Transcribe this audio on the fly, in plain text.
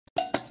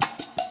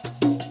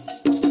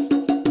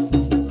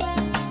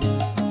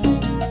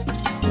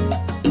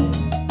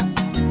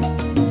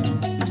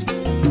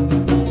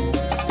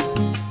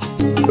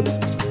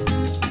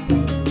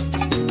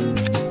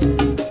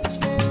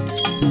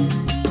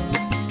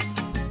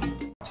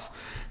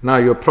Now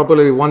you're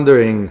probably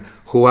wondering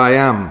who I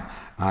am.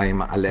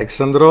 I'm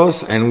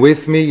Alexandros, and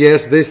with me,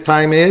 yes, this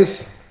time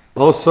is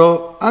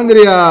also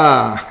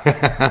Andrea.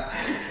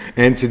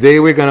 And today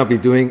we're going to be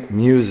doing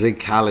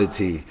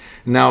musicality.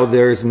 Now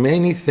there's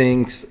many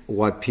things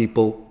what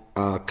people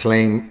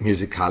claim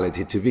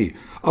musicality to be.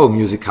 Oh,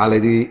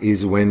 musicality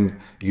is when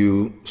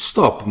you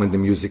stop, when the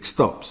music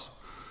stops.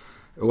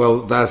 Well,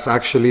 that's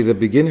actually the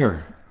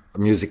beginner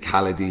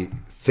musicality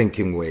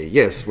thinking way.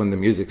 Yes, when the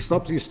music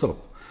stops, you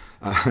stop.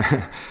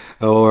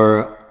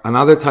 Or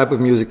another type of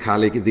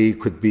musicality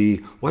could be,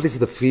 what is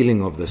the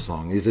feeling of the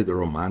song? Is it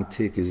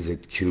romantic? Is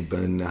it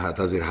Cuban?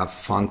 Does it have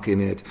funk in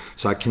it?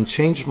 So I can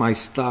change my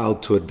style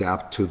to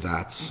adapt to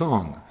that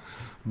song.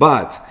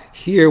 But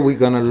here we're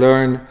going to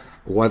learn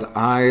what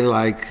I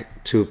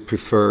like to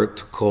prefer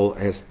to call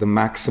as the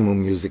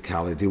maximum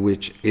musicality,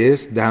 which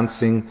is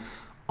dancing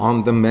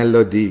on the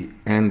melody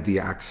and the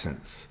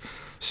accents.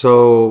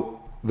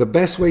 So the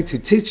best way to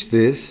teach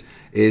this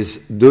is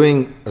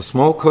doing a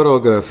small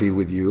choreography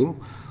with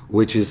you,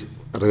 which is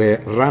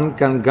the Ran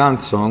Can Gan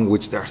song,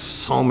 which there are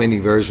so many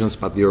versions,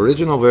 but the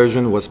original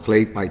version was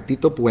played by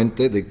Tito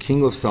Puente, the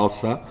king of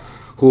salsa,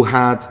 who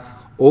had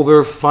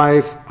over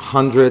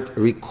 500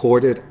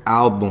 recorded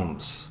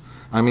albums.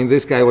 I mean,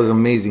 this guy was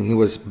amazing. He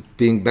was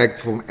being begged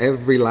from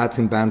every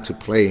Latin band to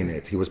play in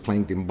it. He was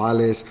playing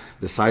timbales,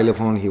 the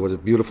xylophone. He was a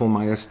beautiful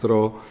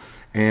maestro.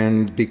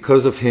 And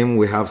because of him,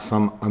 we have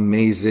some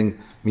amazing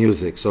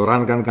music. So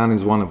Ran Gan Gan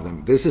is one of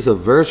them. This is a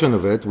version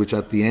of it, which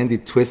at the end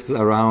it twists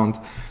around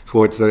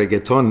towards the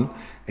reggaeton,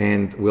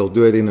 and we'll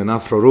do it in an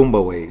Afro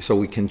Rumba way, so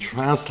we can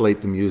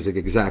translate the music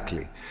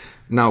exactly.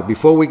 Now,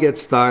 before we get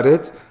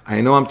started, I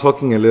know I'm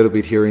talking a little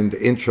bit here in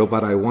the intro,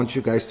 but I want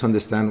you guys to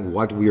understand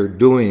what we are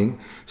doing.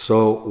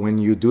 So when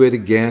you do it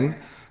again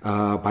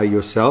by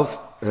yourself,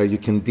 you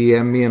can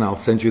DM me and I'll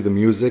send you the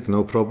music,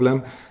 no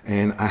problem.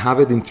 And I have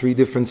it in 3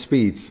 different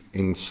speeds,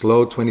 in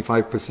slow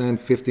 25%,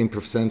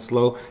 15%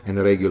 slow, and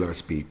the regular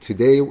speed.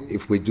 Today,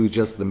 if we do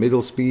just the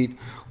middle speed,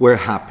 we're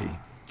happy.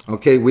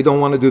 Okay, we don't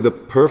want to do the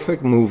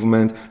perfect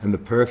movement and the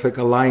perfect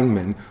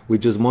alignment. We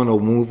just want to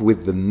move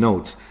with the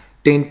notes.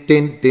 Tin,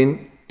 tin,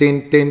 tin,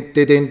 tin, tin,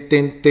 tin, tin,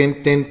 tin,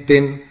 tin, tin,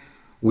 tin.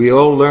 We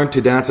all learn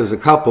to dance as a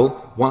couple.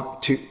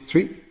 1, 2,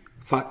 3,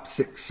 5,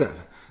 6, 7.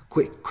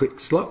 Quick, quick,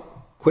 slow.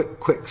 Quick,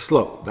 quick,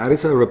 slow. That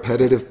is a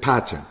repetitive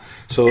pattern.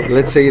 So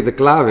let's say the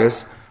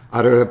claves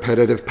are a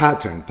repetitive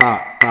pattern.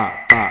 Pa,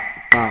 pa, pa,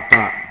 pa,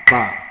 pa,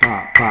 pa,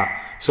 pa,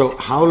 pa. So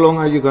how long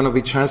are you going to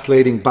be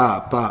translating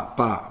pa, pa,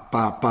 pa,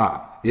 pa,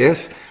 pa?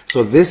 Yes?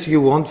 So this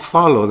you won't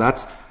follow.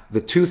 That's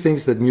the 2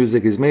 things that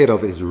music is made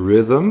of is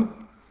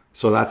rhythm.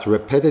 So that's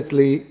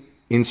repetitively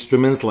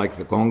instruments like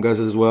the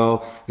congas as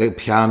well, the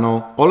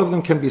piano. All of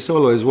them can be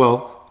solo as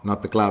well,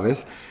 not the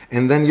claves.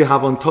 And then you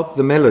have on top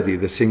the melody,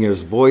 the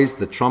singer's voice,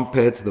 the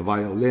trumpets, the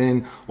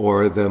violin,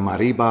 or the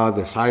mariba,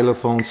 the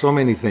xylophone, so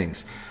many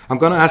things. I'm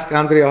going to ask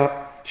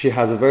Andrea, she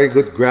has a very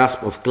good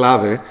grasp of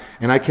clave,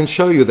 and I can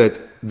show you that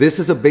this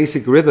is a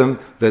basic rhythm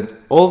that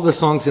all the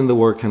songs in the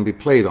world can be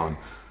played on.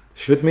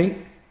 Shoot me.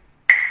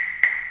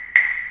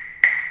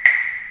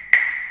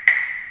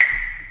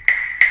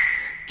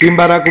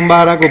 Kimbara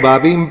kumbara kuba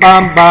bim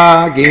bam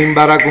ba,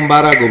 gimbara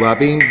kumbara kuba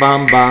bim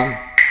bam bam.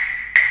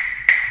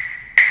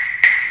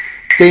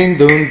 Din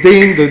dun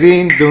din du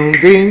din dun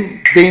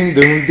din din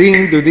dun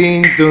din du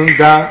din dun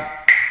da.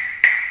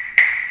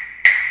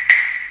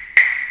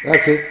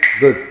 That's it.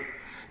 Good.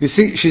 You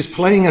see, she's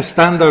playing a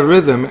standard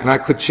rhythm, and I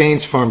could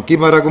change from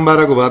Gibara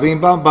Gumbara Guba Bim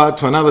Bam Ba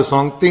to another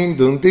song, din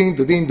dun din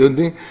du din dun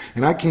din,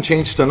 and I can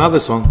change to another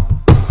song.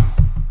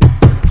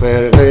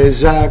 Frère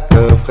Jacques,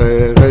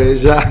 Frère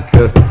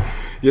Jacques.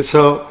 Yeah,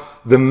 so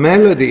the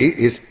melody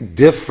is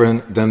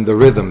different than the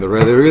rhythm. The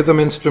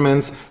rhythm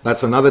instruments,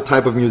 that's another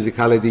type of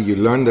musicality. You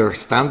learn their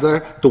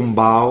standard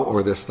tumbao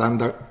or the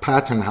standard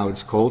pattern, how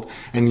it's called,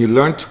 and you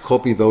learn to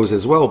copy those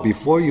as well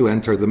before you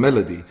enter the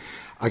melody.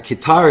 A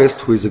guitarist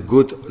who is a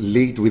good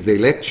lead with the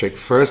electric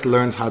first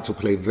learns how to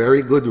play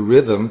very good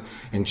rhythm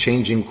and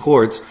changing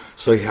chords,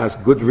 so he has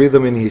good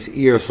rhythm in his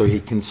ear so he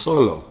can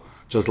solo,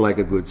 just like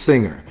a good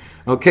singer.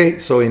 Okay,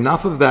 so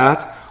enough of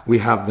that. We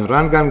have the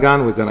Ran Gan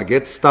Gan. We're going to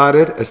get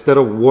started. Instead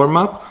of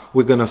warm-up,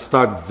 we're going to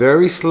start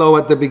very slow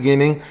at the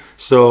beginning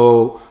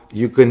so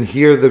you can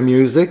hear the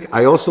music.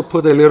 I also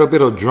put a little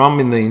bit of drum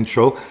in the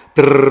intro.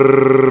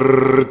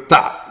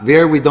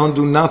 There we don't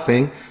do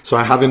nothing, so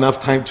I have enough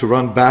time to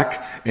run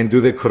back and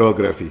do the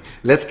choreography.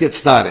 Let's get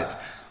started.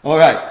 All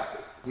right.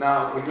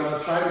 Now, we're going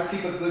to try to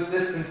keep a good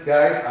distance,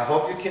 guys. I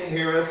hope you can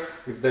hear us.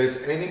 If there's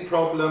any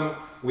problem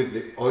with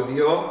the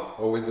audio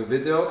or with the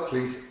video,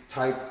 please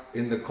type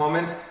in the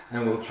comments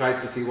and we'll try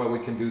to see what we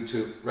can do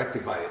to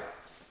rectify it.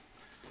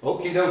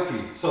 Okie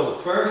dokie. So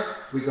first,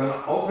 we're going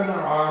to open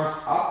our arms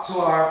up to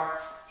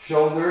our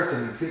shoulders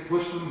and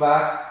push them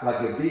back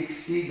like a big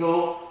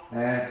seagull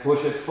and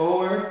push it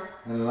forward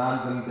and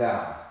land them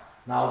down.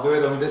 Now I'll do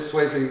it on this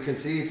way so you can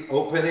see it's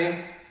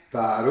opening.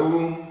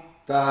 Ta-room,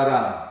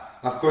 ta-ram.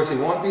 Of course, it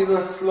won't be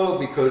that slow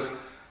because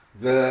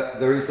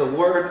there is a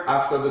word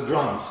after the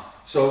drums.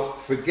 So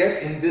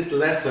forget in this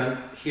lesson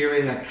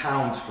hearing a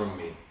count from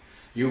me.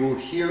 You will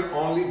hear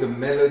only the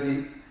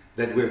melody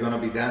that we're going to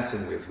be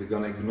dancing with. We're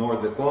going to ignore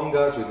the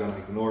congas, we're going to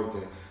ignore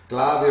the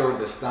clave or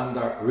the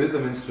standard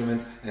rhythm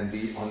instruments and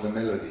be on the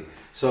melody.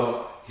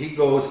 So he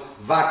goes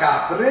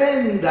vaca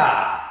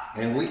prenda,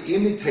 and we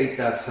imitate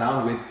that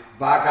sound with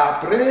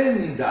vaca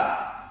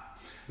prenda.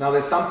 Now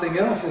there's something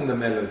else in the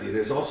melody.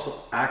 There's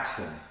also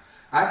accents.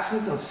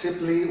 Accents are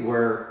simply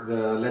where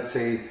the, let's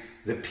say,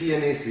 the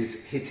pianist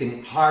is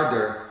hitting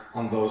harder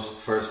on those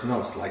first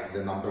notes, like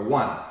the number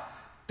one.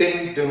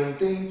 Ding, ding,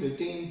 ding, ding,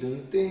 ding,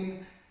 ding,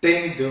 ding,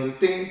 ding, ding,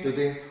 ding,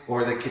 ding,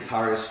 or the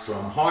guitarist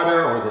strum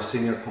harder, or the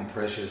singer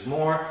compresses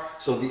more.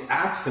 So the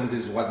accent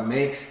is what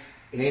makes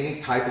any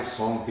type of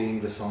song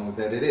being the song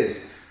that it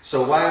is.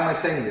 So why am I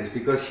saying this?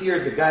 Because here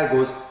the guy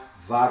goes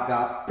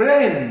vaca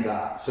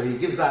prenda, so he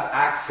gives that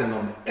accent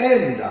on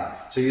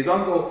enda. So you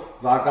don't go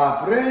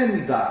vaca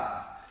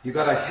prenda, you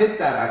gotta hit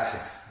that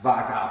accent,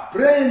 vaca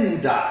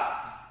prenda.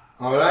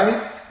 All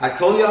right? I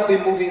told you I've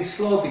been moving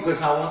slow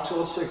because I want to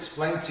also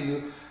explain to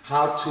you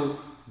how to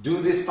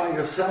do this by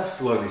yourself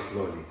slowly.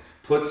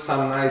 Put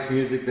some nice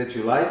music that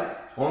you like,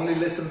 only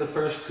listen the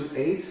first 2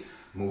 eighths,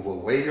 move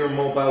away your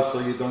mobile so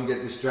you don't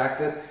get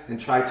distracted, and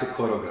try to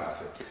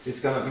choreograph it. It's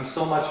gonna be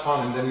so much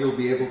fun, and then you'll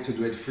be able to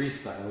do it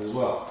freestyle as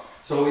well.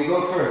 So we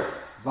go first,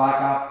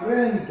 vaca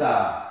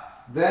prenda.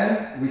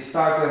 Then we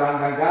start the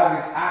ranganga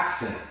with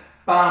accents.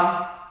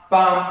 Pam,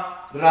 pam,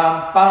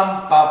 ram,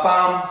 pam, pa,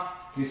 pam.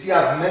 You see,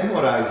 I've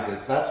memorized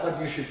it. That's what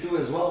you should do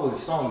as well with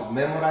songs.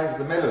 Memorize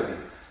the melody.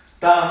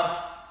 Tam,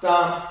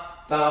 tam,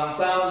 tam,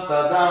 tam,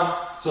 ta,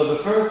 tam. So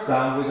the first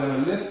time, we're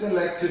going to lift the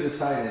leg to the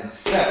side and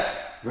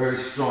step very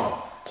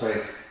strong. So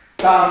it's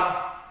tam.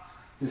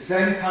 At the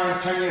same time,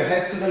 turn your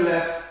head to the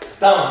left,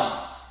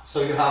 tam.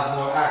 So you have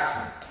more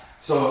accent.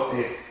 So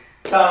it's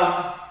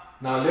tam.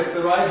 Now lift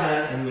the right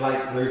hand and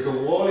like there's a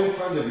wall in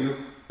front of you,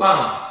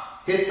 bam.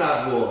 Hit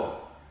that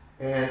wall.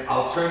 And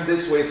I'll turn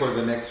this way for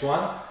the next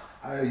one.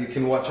 You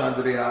can watch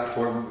Andrea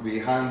from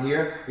behind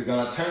here. We're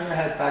going to turn the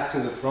head back to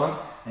the front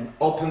and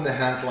open the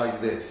hands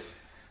like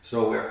this.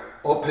 So we're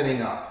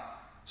opening up.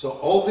 So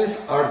all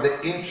these are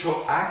the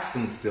intro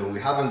accents still.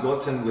 We haven't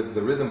gotten with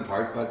the rhythm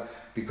part, but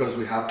because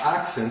we have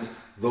accents,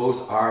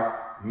 those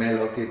are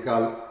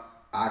melodical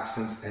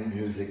accents and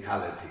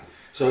musicality.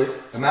 So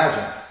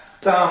imagine,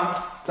 tam,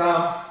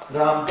 tam,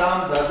 ram,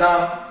 dam, da,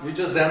 dam. You're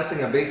just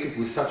dancing a basic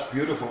with such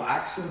beautiful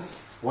accents.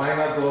 Why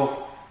not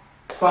go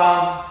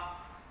pam,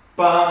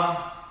 pam,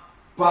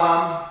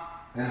 pam,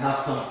 and have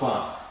some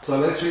fun. So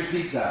let's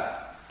repeat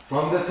that.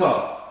 From the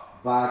top.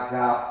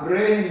 Vaca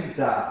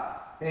prenda,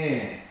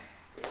 and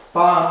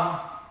pam,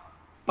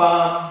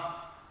 pam,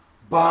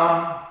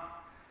 pam.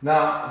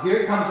 Now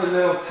here comes a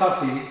little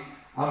toughie.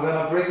 I'm going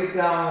to break it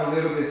down a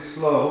little bit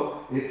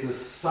slow. It's a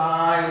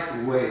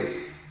side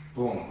wave.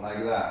 Boom,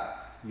 like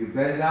that. You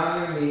bend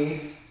down your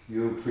knees,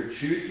 you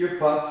protrude your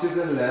butt to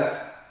the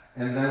left,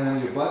 and then when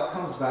your butt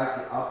comes back,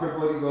 your upper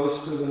body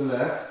goes to the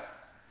left,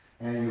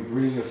 and you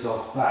bring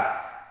yourself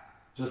back.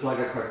 Just like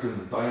a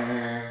cartoon.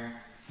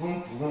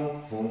 Boom,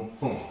 boom, boom,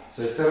 boom.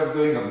 So instead of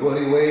doing a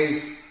body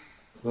wave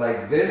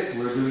like this,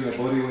 we're doing a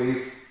body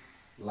wave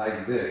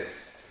like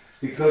this.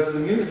 Because the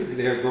music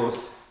there goes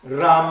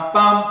ram,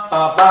 pam,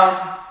 pa, bam,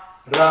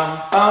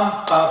 ram,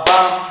 pam, pa,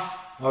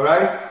 bam.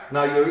 Alright?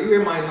 Now your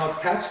ear might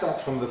not catch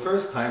that from the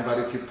first time, but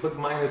if you put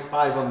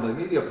 -5 on the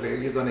media player,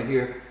 you're going to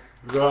hear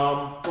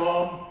ram,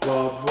 pam,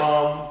 pa,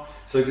 bam.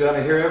 So you're going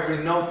to hear every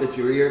note that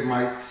your ear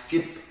might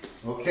skip.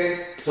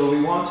 Okay? So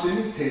we want to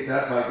imitate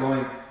that by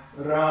going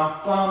ram,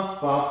 pam,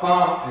 pa,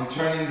 pam, and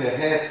turning the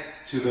head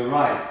to the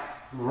right.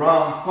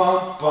 Ram,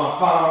 pam, pa,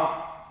 pam.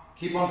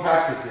 Keep on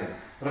practicing.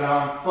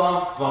 Ram, pam,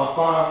 pa,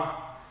 pam.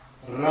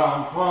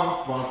 Ram,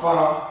 pam, pa,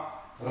 pam.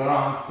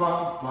 Ram,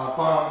 pam, pa,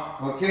 pam.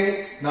 Okay?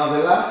 Now the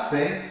last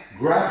thing,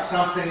 grab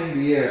something in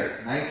the air,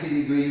 90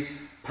 degrees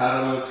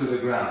parallel to the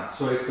ground.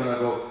 So it's gonna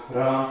go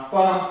ram,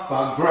 pam,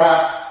 pa,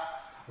 grab.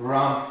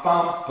 Ram,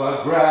 pam,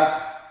 pa,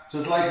 grab.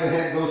 Just like the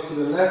head goes to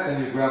the left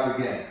and you grab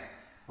again.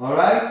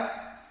 Alright?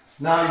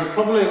 Now you're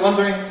probably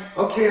wondering,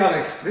 okay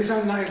Alex, these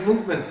are nice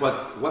movements,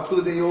 but what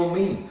do they all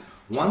mean?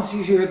 Once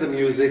you hear the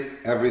music,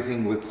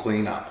 everything will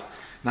clean up.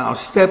 Now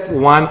step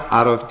 1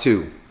 out of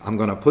 2. I'm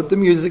going to put the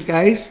music,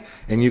 guys,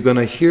 and you're going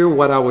to hear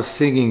what I was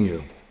singing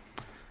you.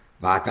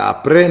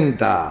 Vaca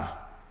prenda,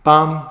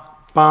 pam,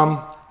 pam,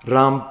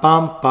 ram,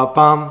 pam, pa,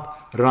 pam,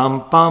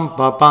 ram, pam,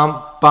 pa,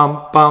 pam, pam,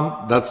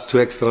 pam. That's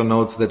 2 extra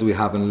notes that we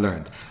haven't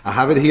learned. I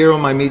have it here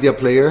on my media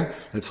player.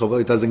 Let's hope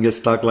it doesn't get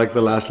stuck like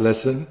the last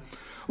lesson.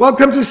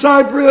 Welcome to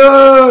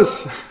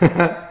Cyprus!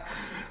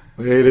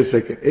 Wait a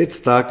second. It's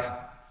stuck.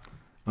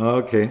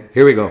 Okay,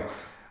 here we go.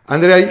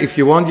 Andrea, if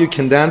you want, you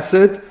can dance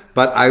it.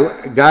 But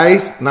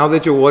guys, now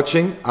that you're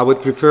watching, I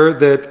would prefer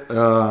that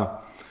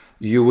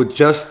you would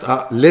just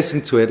listen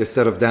to it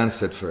instead of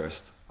dance it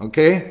first.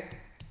 Okay?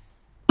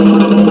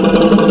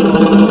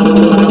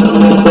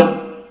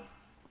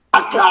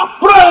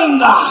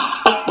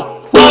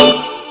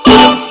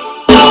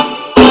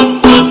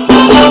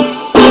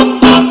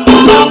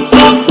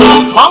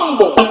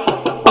 Mambo.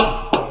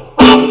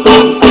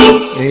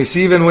 And you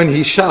see, even when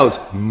he shouts,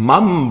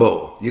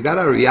 mambo, you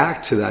got to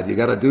react to that. You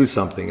got to do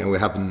something. And we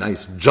have a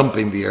nice jump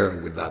in the air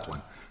with that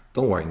one.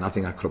 Don't worry,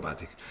 nothing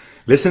acrobatic.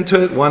 Listen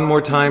to it one more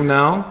time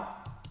now.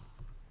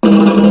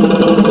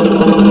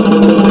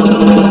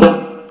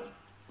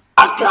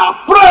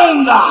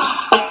 Acaprenda!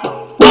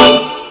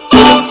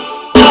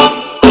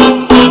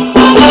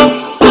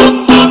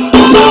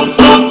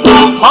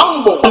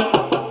 Mambo!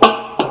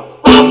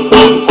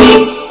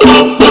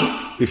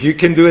 If you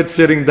can do it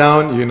sitting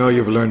down, you know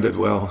you've learned it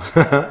well.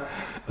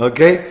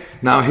 Okay,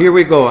 now here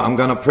we go. I'm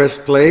gonna press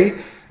play.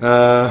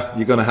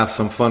 You're gonna have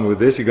some fun with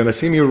this. You're gonna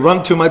see me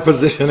run to my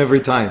position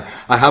every time.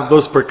 I have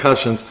those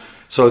percussions.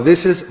 So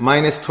this is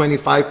minus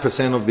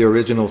 25% of the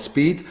original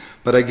speed.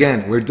 But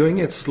again, we're doing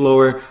it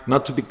slower,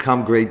 not to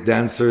become great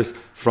dancers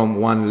from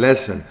one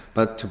lesson,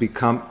 but to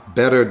become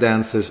better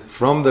dancers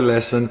from the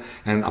lesson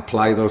and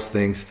apply those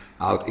things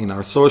out in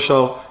our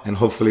social and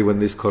hopefully when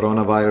this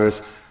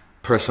coronavirus,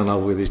 personal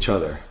with each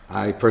other.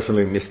 I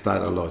personally miss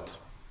that a lot.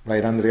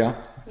 Right, Andrea?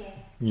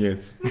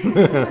 Yes.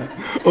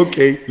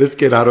 Okay, let's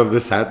get out of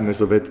the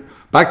sadness of it.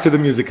 Back to the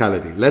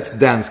musicality. Let's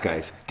dance,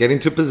 guys. Get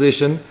into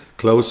position,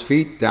 close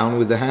feet, down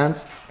with the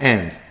hands,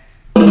 and...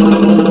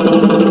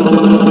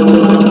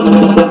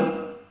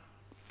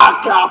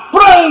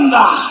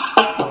 Acaprenda!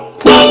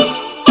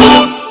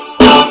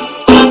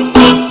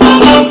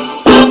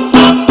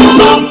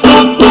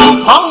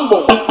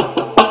 Mambo!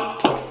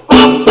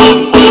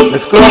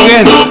 Let's go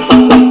again.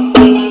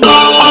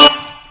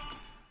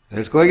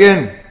 Let's go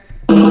again.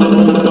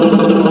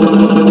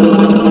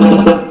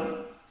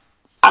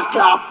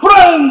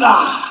 Acaprenda!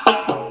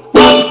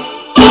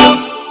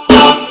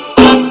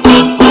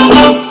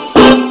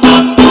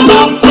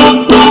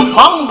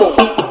 Mambo!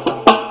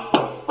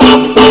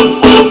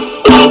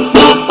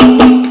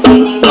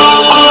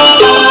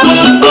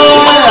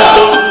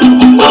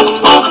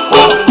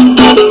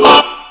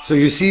 So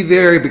you see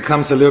there it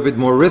becomes a little bit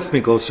more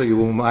rhythmical, so you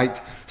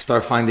might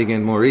start finding it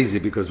more easy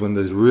because when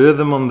there's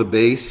rhythm on the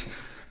bass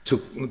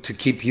to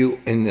keep you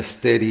in a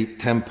steady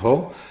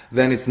tempo,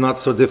 then it's not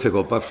so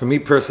difficult. But for me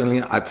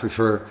personally, I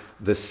prefer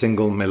the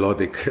single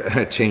melodic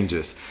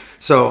changes.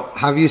 So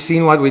have you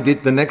seen what we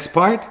did the next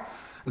part?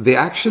 They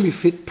actually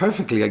fit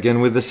perfectly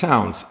again with the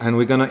sounds, and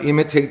we're going to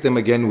imitate them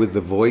again with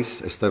the voice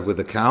instead with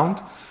the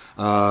count,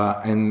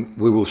 and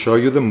we will show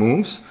you the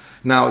moves.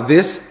 Now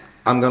this,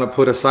 I'm going to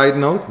put a side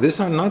note, these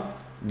are not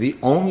the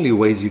only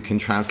ways you can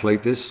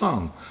translate this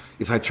song.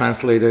 If I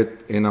translate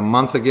it in a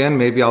month again,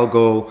 maybe I'll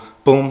go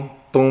boom,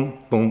 boom,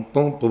 boom,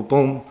 boom, boom,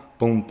 boom,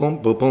 boom,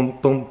 boom, boom, boom,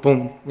 boom,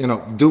 boom, you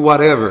know, do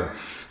whatever.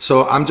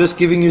 So I'm just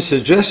giving you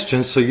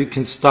suggestions so you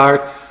can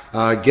start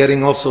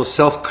getting also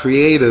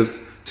self-creative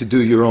to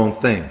do your own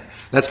thing.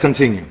 Let's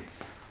continue.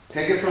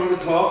 Take it from the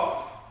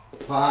top.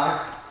 5,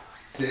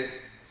 6,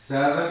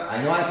 7.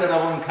 I know I said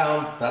I wouldn't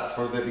count. That's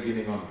for the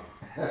beginning only.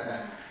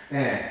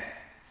 And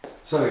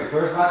sorry,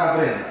 first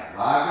vagabrenda.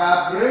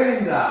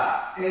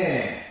 Vagabrenda.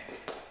 And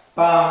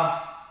pam,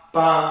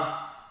 pam,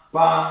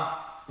 pam,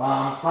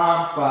 pam, pam,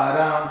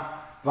 param,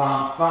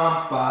 pam,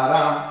 pam,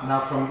 param.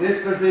 Now from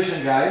this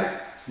position, guys,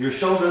 your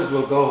shoulders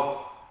will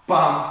go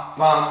pam,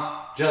 pam,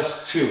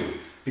 just 2.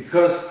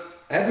 Because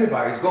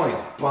everybody's going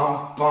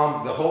pam,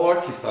 pam, the whole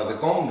orchestra, the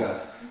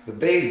congas, the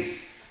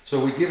bass. So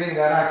we're giving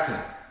that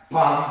accent.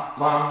 Pam,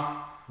 pam.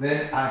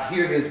 Then I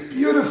hear this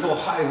beautiful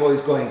high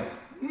voice going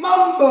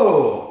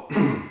mambo.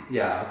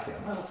 Yeah, okay,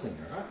 I'm not a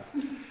singer, right?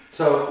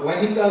 So when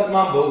he does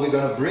mambo, we're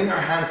going to bring our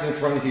hands in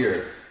front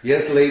here.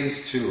 Yes,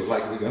 ladies too,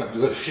 like we're going to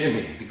do a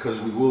shimmy because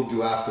we will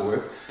do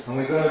afterwards. And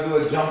we're going to do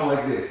a jump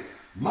like this.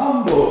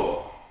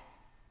 Mambo.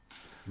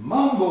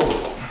 Mambo.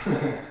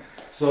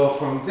 So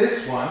from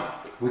this one,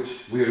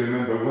 which we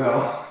remember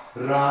well,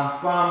 ram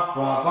pam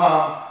pa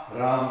pam,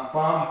 ram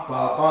pam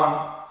pa pam,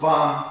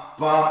 pam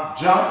pam,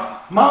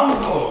 jump,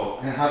 mambo,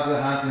 and have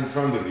the hands in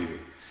front of you.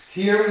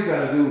 Here we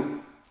gotta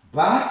do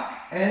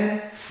back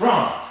and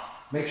front.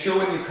 Make sure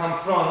when you come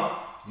front,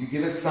 you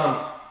give it some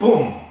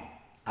boom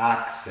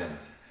accent.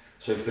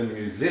 So if the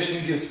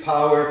musician gives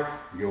power,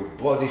 your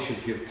body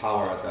should give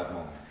power at that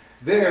moment.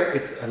 There,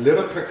 it's a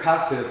little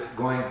percussive,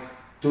 going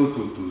tu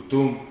tu tu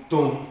tum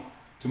tum.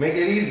 To make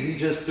it easy,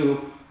 just do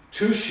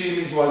 2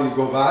 shimmies while you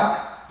go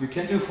back. You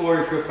can do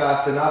 4 if you're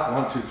fast enough.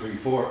 1, 2, 3,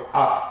 4,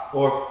 up.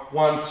 Or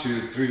 1,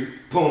 2, 3,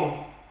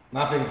 boom.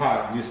 Nothing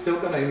hard. You're still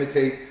gonna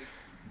imitate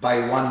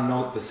by one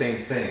note the same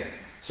thing.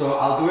 So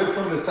I'll do it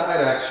from the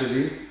side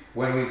actually,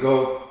 when we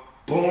go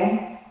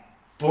boom,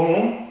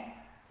 boom,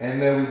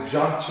 and then we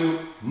jump to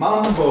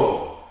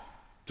mambo.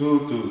 Do,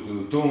 do,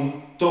 do,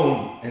 doom,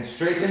 doom. And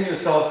straighten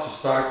yourself to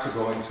start to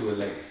go into a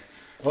lace.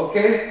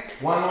 Okay,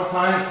 one more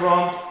time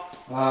from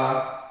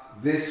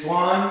this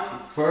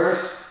one,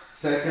 first,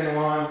 second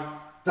one,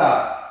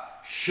 ta.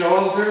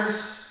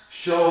 Shoulders,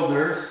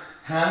 shoulders,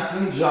 hands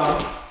and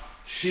jump,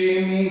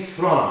 shimmy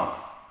front.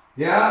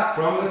 Yeah,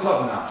 from the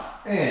top now.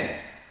 And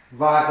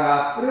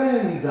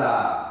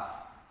vagabrenda.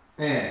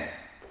 And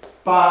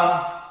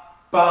pam,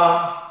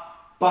 pam,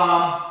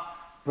 pam,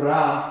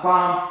 pram,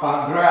 pam,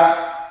 pam, grab,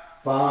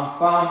 pam,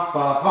 pam,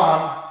 pam,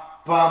 pam,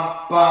 pam,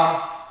 pam,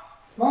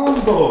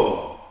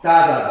 Mambo.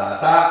 Da da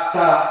da da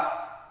da.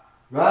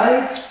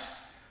 Right?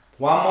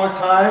 One more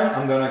time.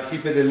 I'm gonna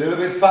keep it a little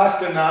bit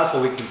faster now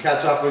so we can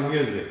catch up with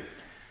music.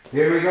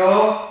 Here we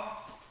go.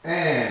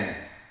 And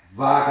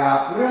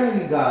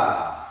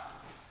Vagabrenda.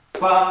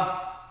 Pam,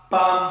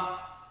 pam,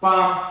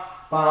 pam,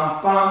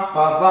 pam, pam,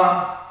 pam,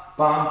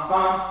 pam,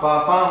 pam, pam,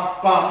 pam,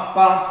 pam,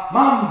 pam,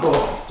 mambo.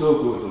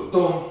 Tugu,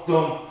 tum,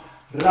 tum,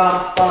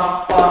 ram,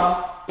 pam,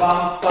 pam,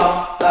 pam, pam,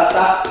 da,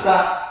 da, da.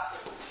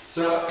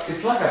 So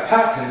it's like a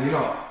pattern, you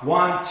know.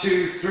 1,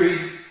 2,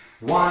 3,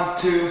 1,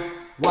 2,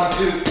 1,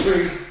 2,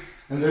 3.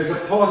 And there's a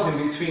pause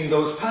in between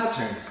those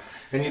patterns.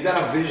 And you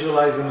gotta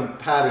visualize them in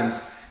patterns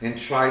and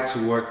try to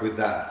work with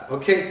that.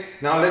 Okay,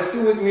 now let's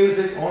do with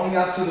music only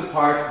up to the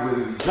part where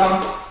we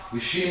jump, we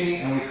shimmy,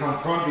 and we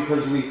confront,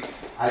 because we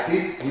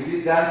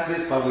did dance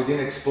this, but we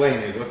didn't explain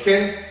it.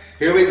 Okay,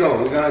 here we go.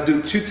 We're gonna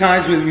do 2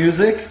 times with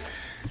music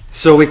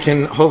so we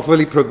can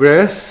hopefully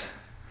progress.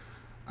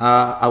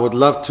 I would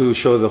love to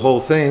show the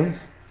whole thing,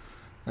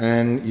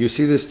 and you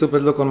see this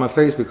stupid look on my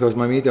face because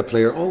my media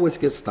player always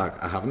gets stuck.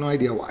 I have no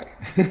idea why.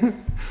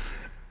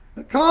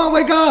 Come on,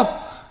 wake up!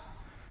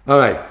 All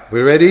right,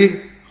 we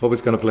ready? Hope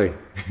it's gonna play.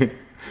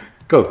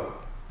 Go.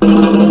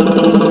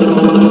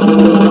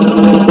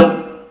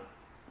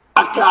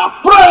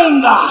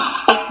 Aprenda.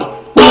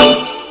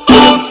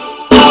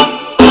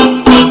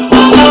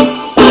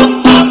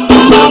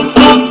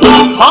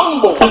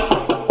 Mambo.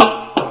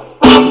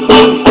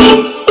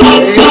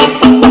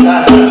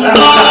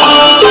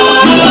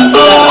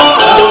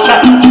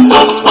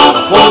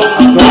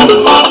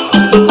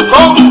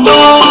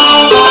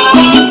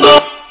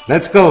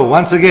 Let's go.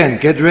 Once again,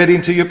 get ready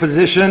into your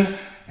position.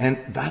 And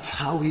that's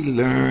how we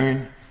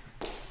learn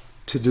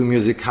to do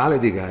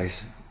musicality,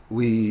 guys.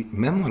 We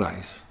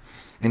memorize.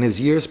 And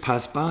as years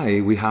pass by,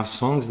 we have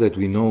songs that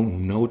we know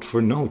note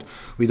for note.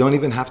 We don't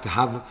even have to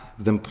have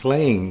them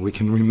playing. We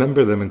can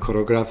remember them and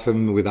choreograph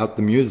them without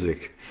the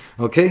music.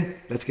 Okay,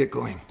 let's get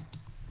going.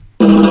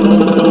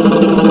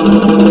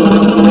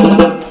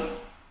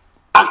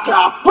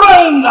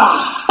 Aprenda.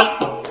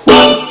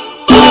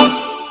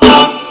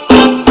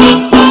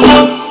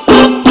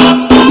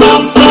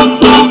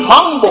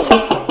 Mambo.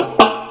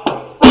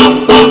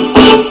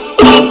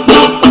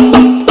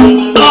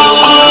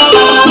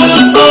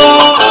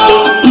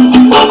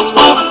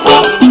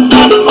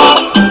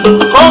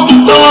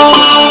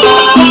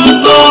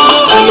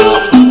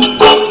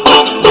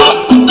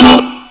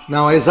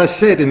 Now, as I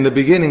said in the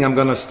beginning, I'm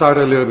going to start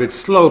a little bit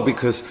slow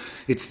because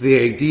it's the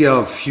idea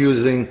of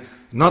fusing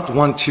not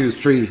 1, 2,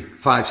 3,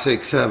 5,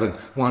 6, 7,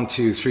 1,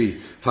 2, 3,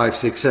 5,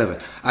 6, 7.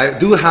 I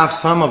do have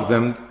some of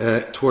them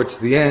towards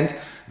the end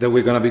that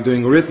we're going to be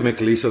doing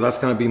rhythmically, so that's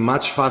going to be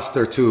much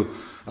faster to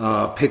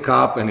pick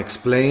up and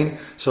explain.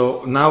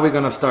 So now we're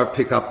going to start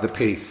pick up the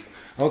pace.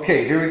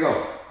 Okay, here we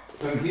go.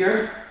 From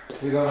here,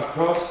 we're going to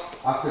cross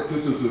after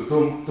tu, tu, tu,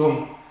 tum,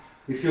 tum.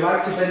 If you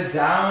like to bend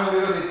down a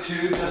little bit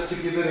too, just to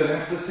give it an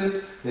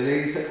emphasis, the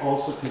ladies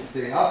also can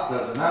stay up,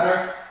 doesn't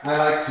matter. I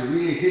like to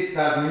really hit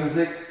that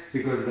music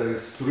because there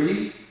is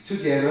 3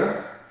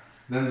 together,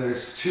 then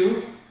there's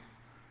 2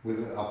 with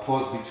a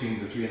pause between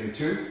the 3 and the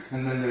 2,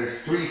 and then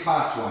there's 3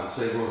 fast ones.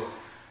 So it goes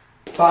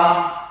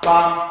bam,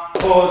 bam,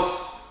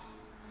 pause,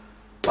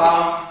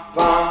 bam,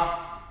 bam.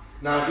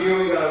 Now here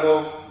we're gonna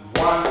go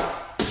 1,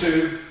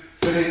 2,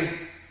 3.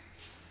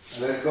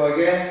 Let's go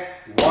again.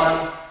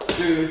 1,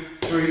 2,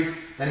 3.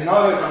 And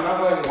notice I'm not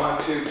going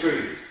 1, 2,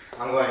 3.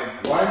 I'm going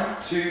 1,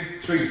 2,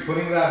 3,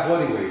 putting that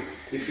body weight.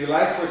 If you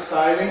like for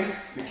styling,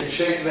 you can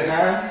shake the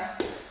hand,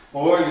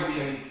 or you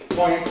can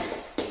point,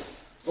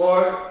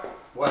 or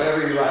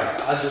whatever you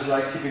like. I just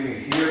like keeping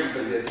it here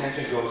because the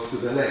attention goes to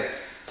the leg.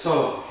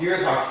 So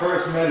here's our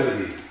first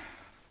melody.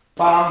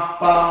 Bam,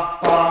 bam,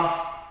 bam,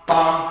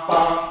 bam,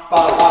 bam,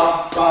 bam,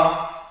 bam,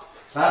 bam.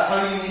 That's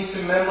how you need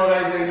to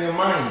memorize it in your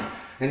mind.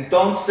 And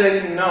don't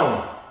say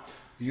no.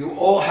 You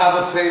all have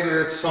a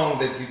favorite song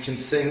that you can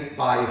sing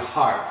by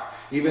heart,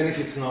 even if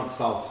it's not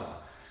salsa.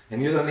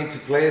 And you don't need to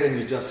play it and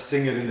you just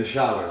sing it in the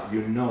shower.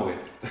 You know it.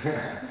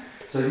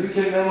 So you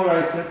can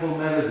memorize simple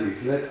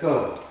melodies. Let's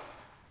go.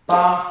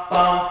 Bam,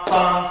 bam,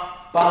 bam,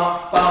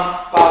 bam, bam,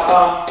 bam,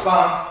 bam,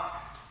 bam.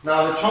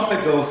 Now the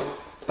trumpet goes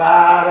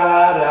ba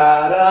da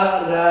da da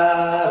da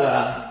da,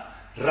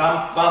 ram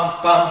pam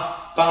pam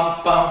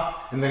pam pam,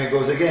 and then it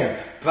goes again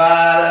ba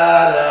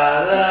da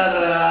da da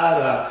da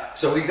da.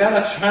 So we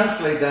gotta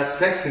translate that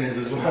sexiness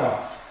as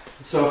well.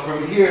 So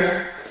from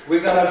here we're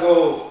gonna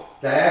go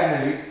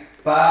diagonally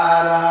ba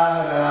da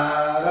da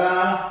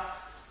da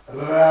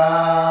ra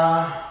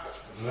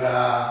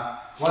ra.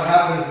 What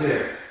happens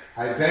there?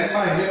 I bend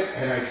my hip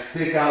and I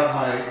stick out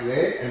my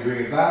leg and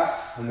bring it back,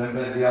 and then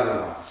bend the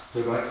other one. So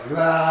like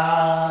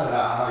ra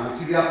ra. You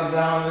see the up and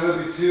down a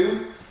little bit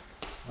too.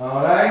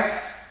 All right.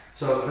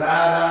 So ra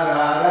ra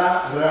ra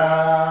ra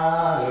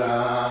ra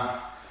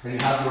ra, and you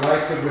have the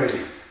right foot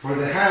ready. For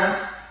the hands,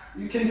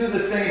 you can do the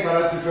same, but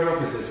I prefer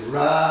opposites.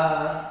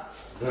 Ra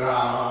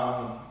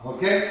ra.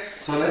 Okay.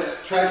 So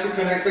let's try to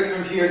connect it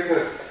from here,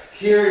 because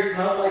here it's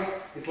not like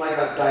it's like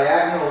a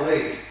diagonal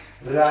lace.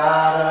 Ra,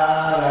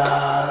 ra, ra,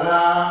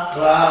 ra,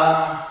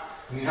 ra.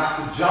 And you have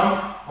to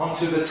jump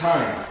onto the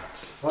time.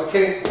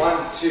 Okay,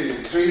 1,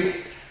 2, 3.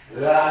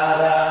 Ra,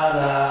 ra,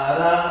 ra,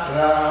 ra,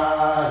 ra,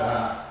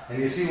 ra. And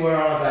you see we're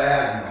on a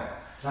diagonal.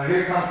 Now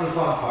here comes the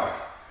fun part.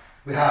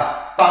 We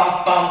have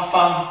bum, bum,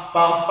 bum,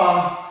 bum,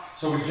 bum.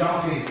 So we're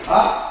jumping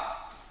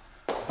up,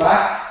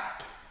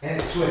 back,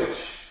 and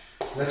switch.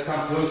 Let's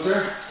come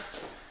closer.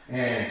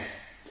 And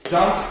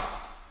jump,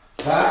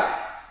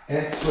 back,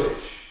 and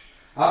switch.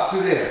 Up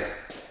to there.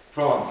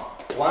 From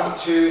 1,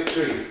 2,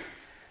 3.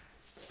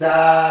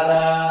 Da,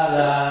 da,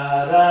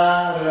 da,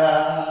 da, da,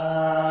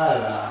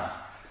 da.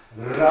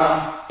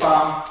 Ram,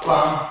 pam,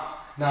 pam.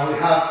 Now we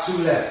have 2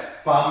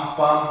 left. Pam,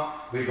 pam.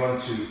 We're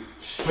going to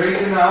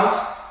straighten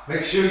out.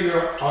 Make sure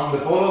you're on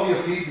the ball of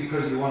your feet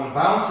because you want to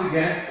bounce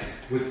again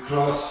with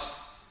cross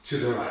to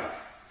the right.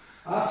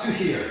 Up to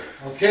here,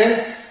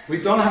 okay? We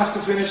don't have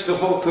to finish the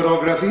whole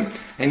choreography.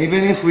 And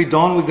even if we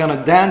don't, we're going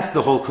to dance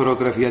the whole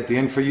choreography at the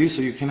end for you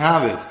so you can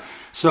have it.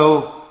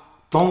 So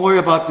don't worry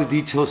about the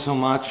details so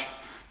much.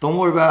 Don't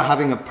worry about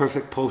having a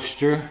perfect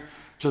posture.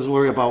 Just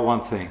worry about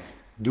one thing.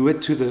 Do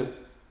it to the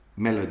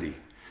melody.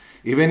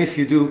 Even if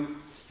you do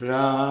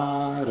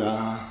ra,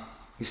 ra,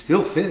 it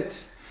still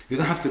fits. You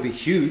don't have to be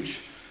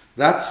huge.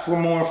 That's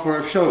more for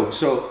a show.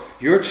 So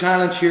your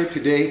challenge here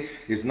today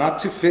is not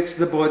to fix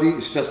the body,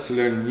 it's just to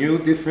learn new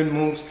different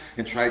moves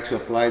and try to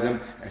apply them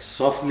as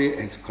softly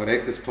and as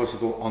correct as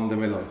possible on the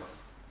melody.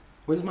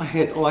 Where's my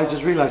head? Oh, I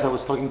just realized I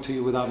was talking to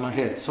you without my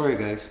head. Sorry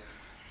guys.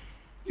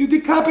 You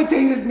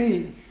decapitated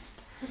me.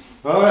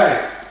 All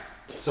right.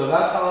 So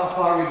that's how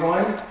far we're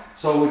going.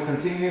 So we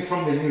continue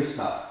from the new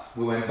stuff.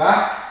 We went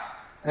back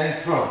and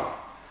from.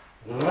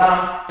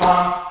 Ram,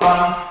 pam,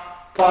 pam,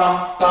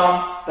 pam,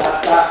 pam,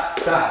 da, da,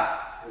 da.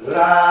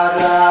 Ra,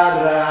 ra,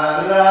 ra,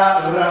 ra,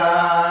 ra,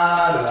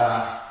 ra.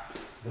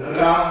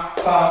 Ram,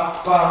 pam,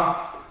 pam,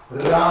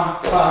 ram,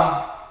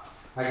 pam.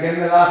 Again,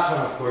 the last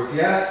one, of course,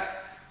 yes?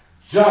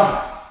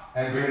 Jump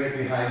and bring it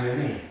behind your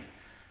knee.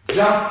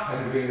 Jump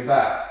and bring it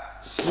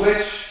back.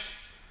 Switch,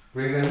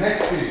 bring them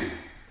next to you.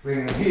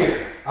 Bring them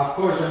here. Of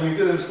course, when you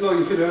do them slow,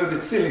 you feel a little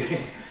bit silly.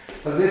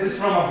 But this is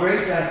from a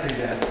breakdancing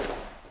dance.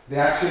 They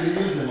actually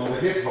use them over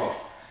hip hop.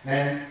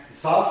 And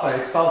salsa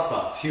is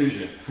salsa,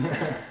 fusion.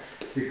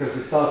 Because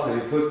it's salsa,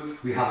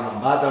 we have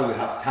lambada, we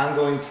have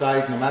tango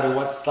inside, no matter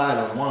what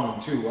style, or 1 or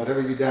 2,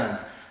 whatever you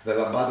dance. The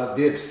lambada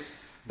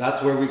dips,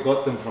 that's where we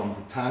got them from,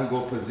 the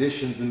tango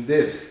positions and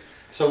dips.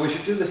 So we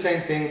should do the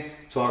same thing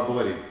to our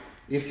body.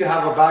 If you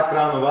have a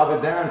background of other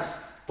dance,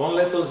 don't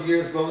let those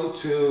years go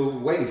to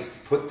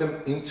waste. Put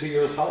them into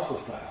your salsa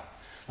style.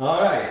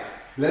 All right,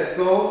 let's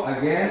go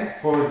again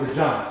for the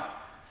jump.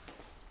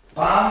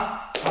 Bam,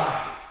 ba,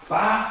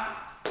 ba,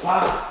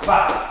 ba,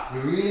 ba.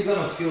 You're really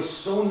gonna feel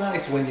so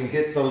nice when you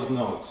hit those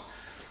notes.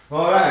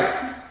 All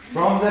right,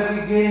 from the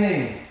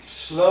beginning,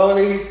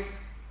 slowly,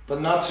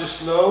 but not too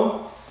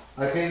slow.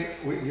 I think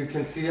you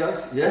can see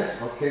us. Yes,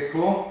 okay,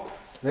 cool.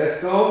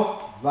 Let's go.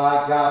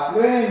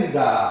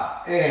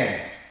 Vagaprenda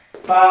and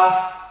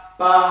pa,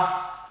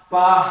 pa,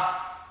 pa,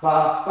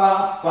 pa,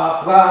 pa,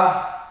 pa, pa,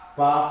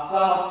 pa,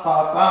 pa, pa,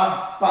 pa,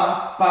 pa,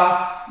 pa,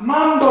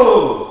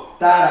 mambo.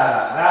 Ta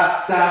ra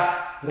ta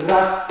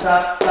ra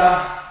ta ta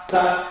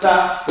ta ta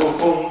boom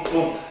boom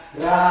boom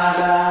ra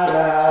ra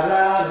ra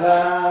ra ra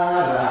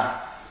ra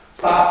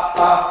pa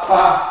pa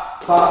pa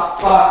pa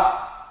pa.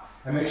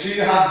 And make sure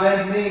you have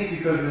bent knees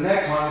because the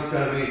next one is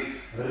going to be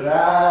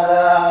ra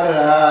ra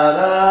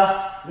ra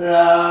ra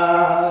ra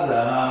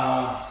ra.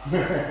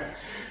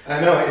 I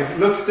know it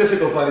looks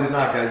difficult, but it's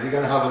not, guys. You're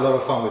going to have a lot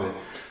of fun with it.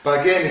 But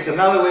again, it's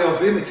another way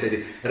of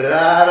imitating.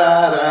 Ra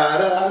ra ra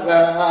ra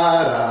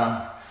ra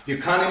ra. You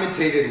can't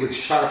imitate it with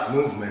sharp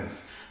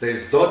movements.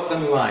 There's dots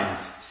and lines,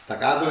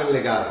 staccato and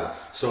legato.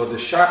 So the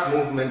sharp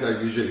movements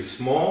are usually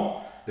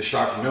small, the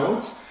sharp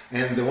notes,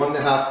 and the one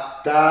that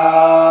have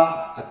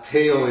da, a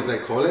tail as I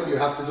call it, you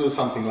have to do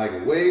something like a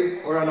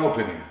wave or an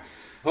opening.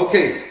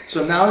 Okay,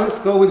 so now let's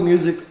go with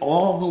music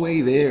all the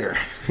way there.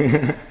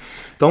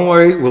 Don't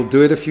worry, we'll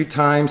do it a few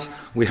times.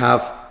 We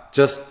have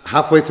just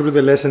halfway through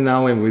the lesson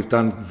now and we've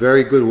done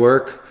very good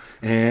work.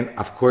 And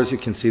of course you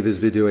can see this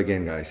video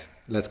again, guys.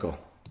 Let's go.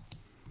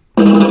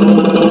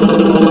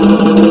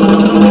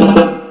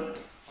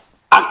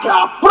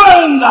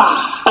 Aprenda!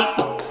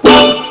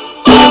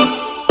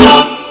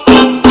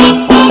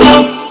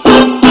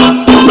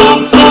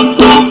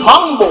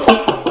 Mambo!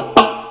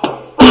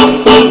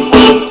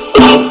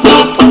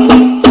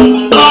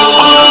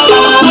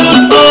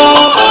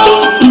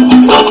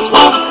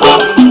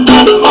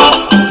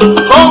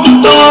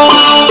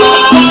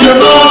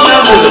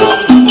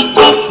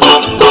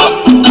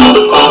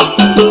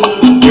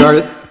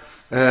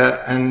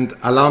 And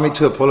allow me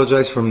to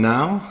apologize from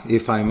now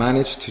if I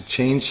manage to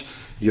change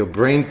your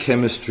brain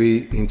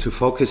chemistry into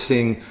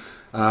focusing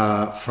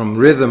from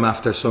rhythm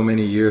after so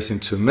many years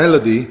into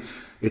melody.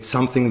 It's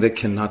something that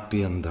cannot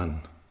be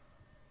undone.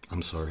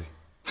 I'm sorry.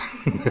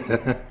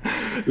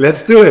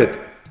 Let's do it.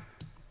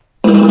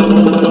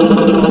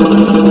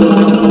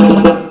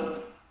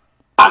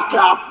 ¡A que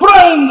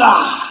aprenda!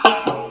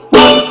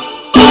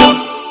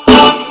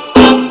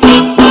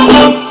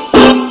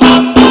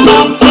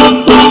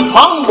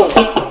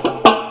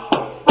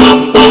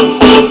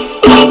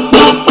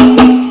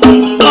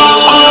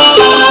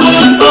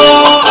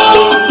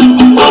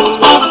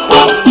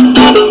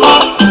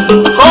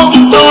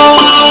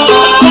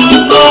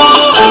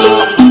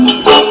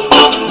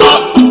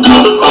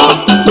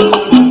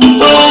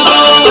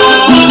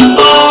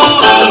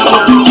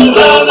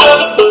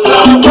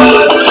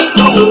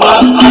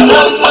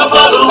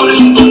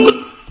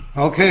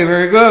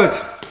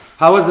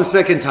 How was the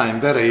second time?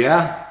 Better,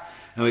 yeah?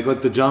 And we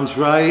got the jumps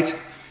right.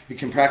 You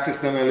can practice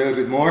them a little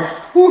bit more.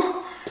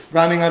 Whew.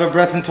 Running out of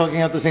breath and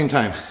talking at the same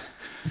time.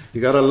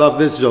 You gotta love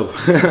this job.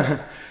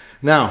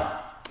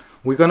 Now,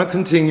 we're gonna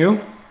continue.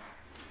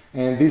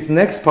 And these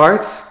next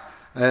parts,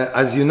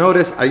 as you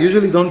notice, I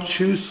usually don't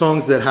choose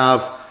songs that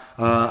have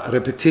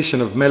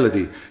repetition of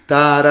melody.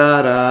 Da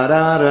da da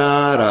da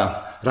da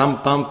da.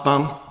 Ram pam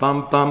pam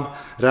pam pam.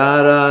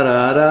 Ra ra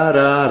ra ra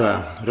ra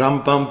ra.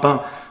 Ram pam pam.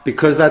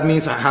 Because that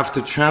means I have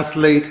to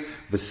translate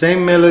the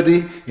same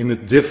melody in a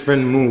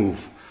different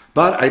move.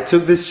 But I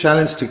took this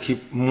challenge to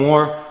keep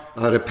more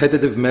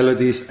repetitive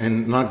melodies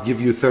and not give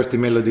you 30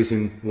 melodies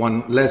in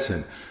one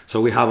lesson. So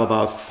we have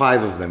about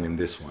 5 of them in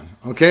this one,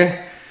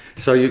 okay?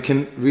 So you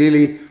can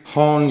really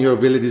hone your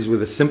abilities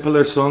with a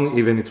simpler song,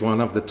 even if it's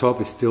one of the top,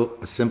 it's still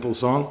a simple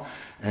song.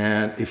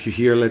 And if you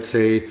hear, let's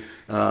say,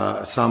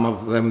 some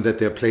of them that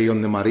they play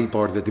on the maripa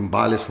or the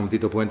timbales from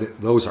Tito Puente,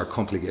 those are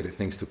complicated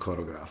things to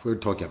choreograph. We're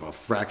talking about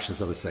fractions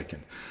of a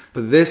second.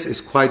 But this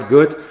is quite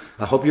good.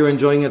 I hope you're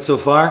enjoying it so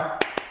far.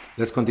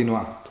 Let's continue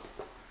on.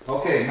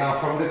 Okay, now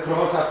from the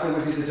cross, after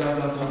we did the jump,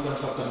 jump, jump, jump,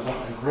 jump, jump,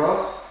 jump, and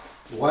cross,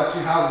 what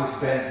you have is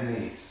bent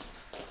knees.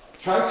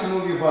 Try to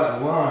move your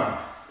butt 1,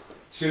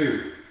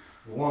 2,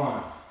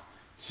 1,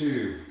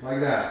 2, like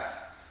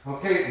that.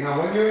 Okay,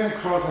 now when you're in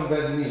cross and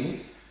bent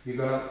knees, you're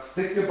going to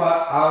stick your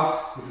butt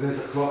out. If there's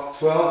a clock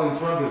 12 in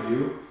front of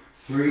you,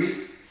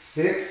 3,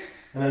 6,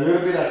 and a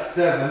little bit at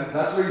 7.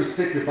 That's where you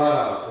stick your butt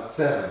out, at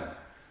 7.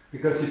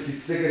 Because if you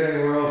stick it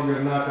anywhere else, you're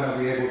not going to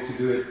be able to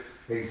do it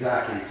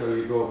exactly. So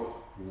you go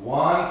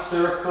 1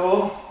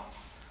 circle,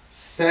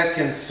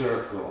 2nd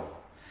circle.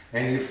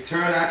 And you've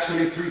turned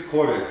actually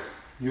 3/4.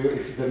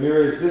 If the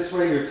mirror is this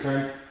way, you're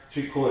turned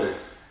 3/4.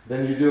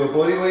 Then you do a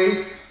body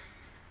wave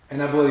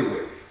and a body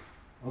wave.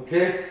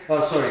 Okay?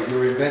 Oh, sorry,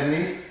 you're in bent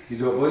knees. You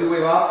do a body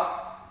wave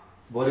up,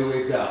 body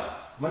wave down.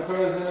 Am I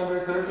pronouncing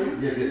that correctly?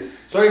 Yes, yes.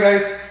 Sorry,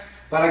 guys.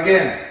 But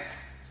again,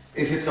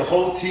 if it's a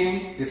whole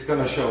team, it's going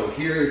to show.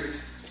 Here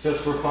it's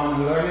just for fun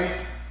and learning.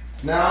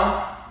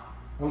 Now,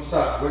 I'm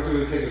stuck. Where do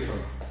we take it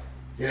from?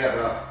 Yeah,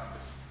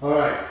 bro. All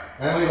right.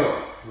 And we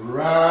go.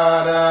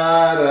 Ra,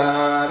 da,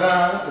 da,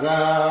 da,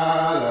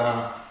 da,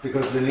 da.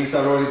 Because the knees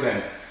are already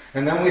bent.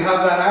 And then we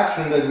have that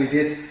accent that we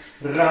did.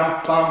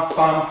 Ram, pam,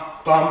 pam,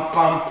 pam,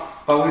 pam.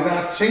 But we're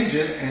going to change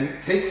it and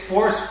take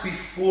force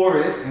before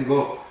it and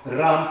go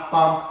ram,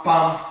 pam,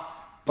 pam,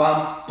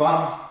 pam,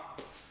 pam.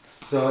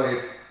 So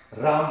it's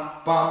ram,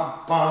 pam,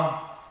 pam,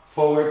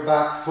 forward,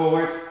 back,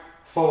 forward,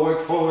 forward,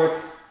 forward,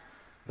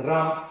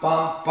 ram,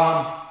 pam,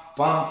 pam,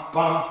 pam,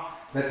 pam.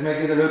 Let's make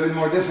it a little bit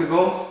more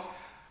difficult.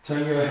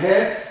 Turn your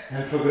head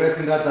and progress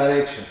in that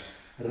direction.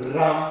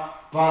 Ram,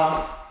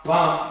 pam,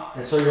 pam.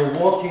 And so you're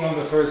walking on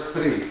the first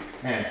 3.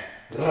 And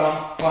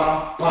ram,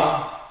 pam,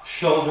 pam,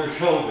 shoulder,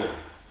 shoulder.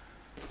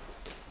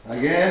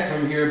 Again,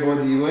 from here,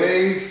 body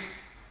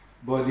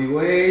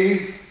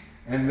wave,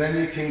 and then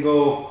you can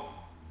go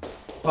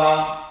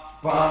pam,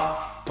 pam,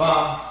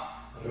 pam,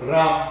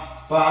 ram,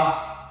 pam.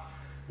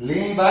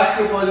 Lean back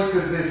your body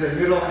because there's a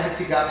little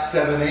empty gap,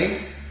 7, 8,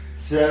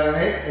 7,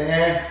 8,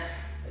 and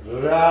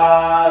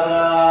ra,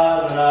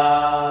 ra,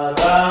 ra,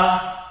 ra.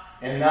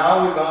 And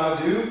now we're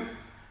gonna do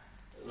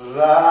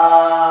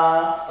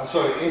ra,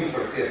 in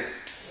first, yes.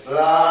 Ra,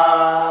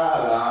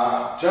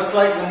 ra. Just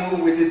like the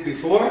move we did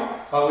before.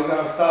 But we're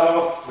going to start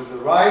off with the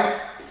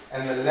right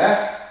and the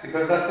left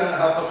because that's going to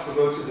help us to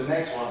go to the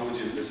next one, which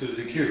is the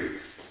Suzy Q.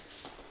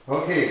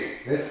 Okay,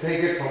 let's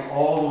take it from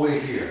all the way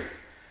here.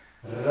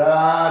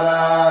 Ra,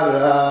 ra,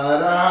 ra,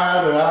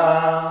 ra,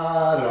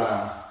 ra, ra.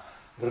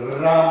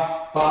 Ram,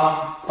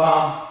 pam,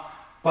 pam,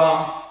 pam,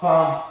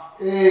 pam,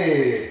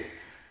 eh.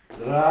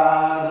 Ra,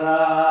 ra,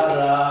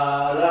 ra,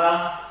 ra,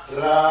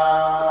 ra,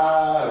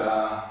 ra.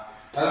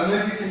 I don't know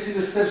if you can see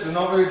the steps, they're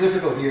not very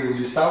difficult here.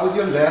 You start with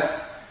your left.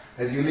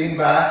 As you lean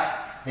back,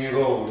 and you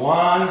go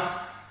 1,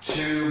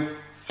 2,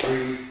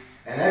 3,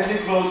 and as you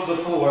close the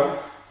 4,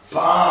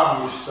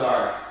 bam, you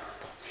start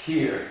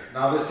here.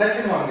 Now the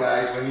second one,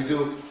 guys, when you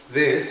do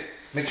this,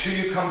 make sure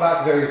you come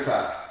back very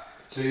fast.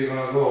 So you're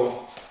gonna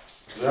go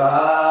ra,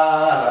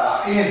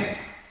 ra, in.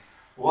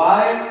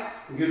 Why?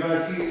 You're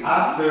gonna see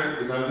after,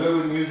 we're gonna do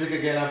it with music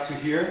again up to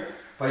here,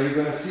 but you're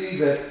gonna see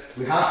that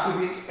we have to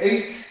be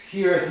 8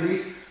 here at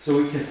least, so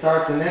we can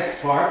start the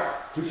next part.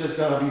 Which is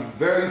going to be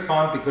very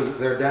fun because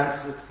we're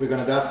going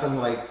to dance them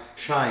like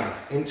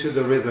shines into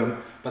the rhythm,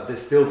 but they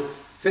still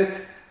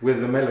fit with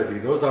the melody.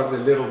 Those are the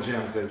little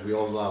gems that we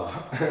all love.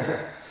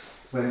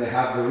 When they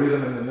have the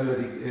rhythm and the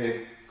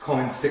melody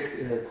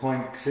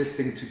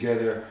coexisting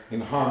together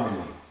in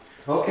harmony.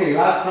 Okay,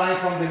 last time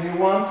from the new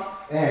ones.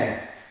 And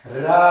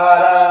ra,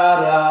 ra,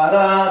 ra,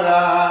 ra,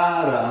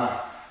 ra,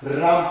 ra.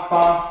 Ram,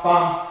 pam,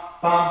 pam,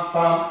 pam,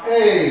 pam,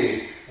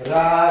 eh.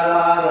 Ra,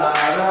 ra, ra,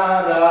 ra,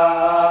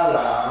 ra,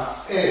 ra.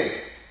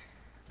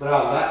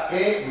 Bravo, that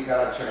A, we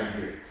gotta turn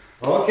here.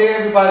 Okay,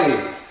 everybody,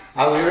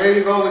 are we ready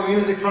to go with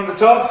music from the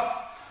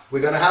top?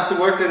 We're gonna have to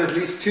work it at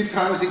least 2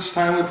 times each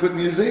time we put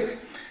music.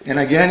 And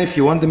again, if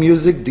you want the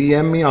music,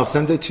 DM me, I'll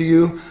send it to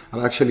you.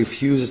 I've actually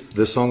fused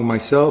the song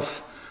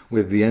myself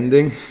with the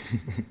ending.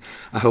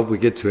 I hope we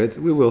get to it.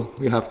 We will.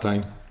 We have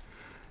time.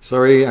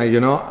 Sorry, you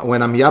know,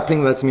 when I'm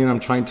yapping, that means I'm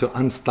trying to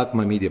unstuck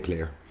my media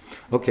player.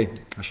 Okay,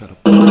 I shut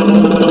up.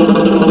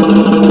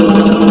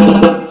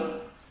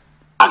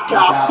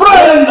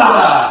 Prenda!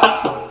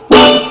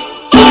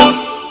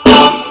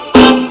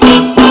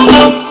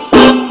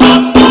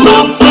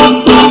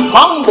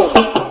 Mambo!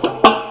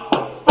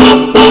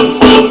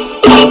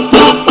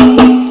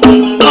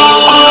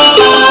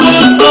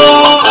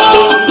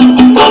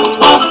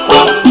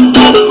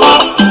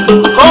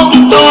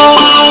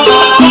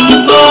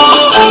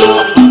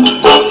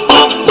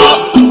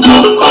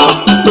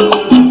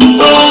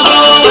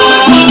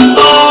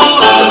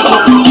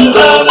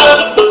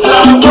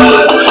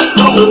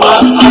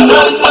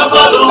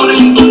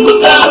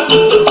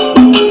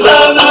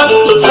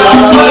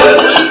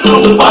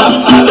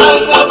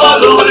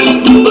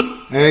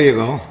 There you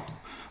go.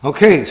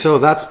 Okay, so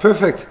that's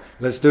perfect.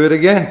 Let's do it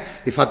again.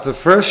 If at the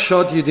first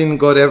shot you didn't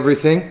got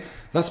everything,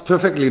 that's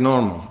perfectly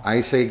normal.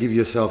 I say give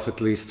yourself at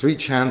least 3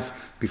 chances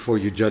before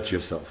you judge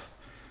yourself.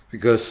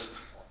 Because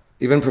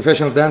even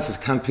professional dancers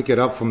can't pick it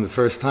up from the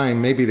first time.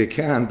 Maybe they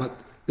can, but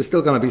there's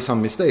still going to be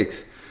some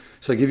mistakes.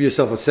 So give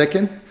yourself a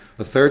second,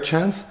 a third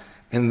chance,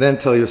 and then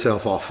tell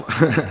yourself off.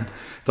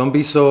 Don't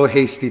be so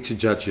hasty to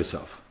judge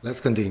yourself. Let's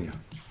continue.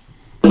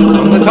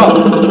 From the top.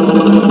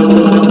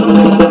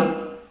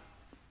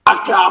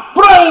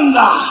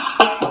 Prenda!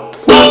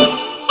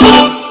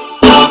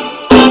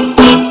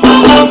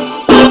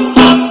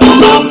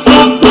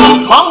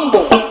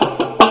 Mambo!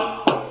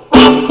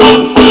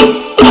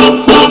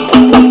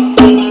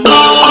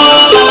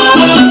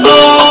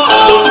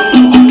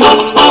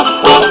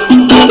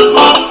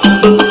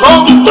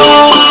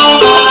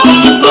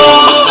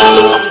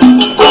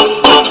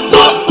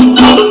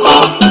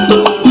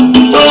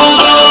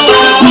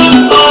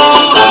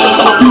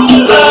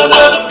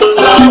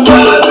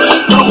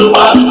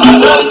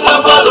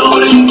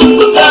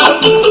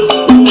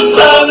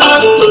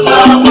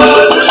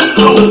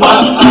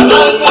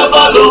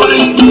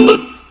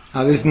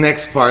 Now these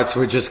next parts,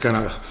 we're just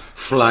gonna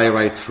fly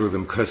right through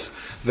them because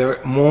they're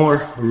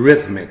more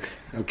rhythmic,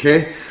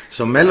 okay?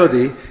 So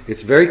melody,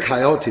 it's very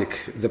chaotic,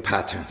 the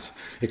patterns.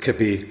 It could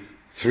be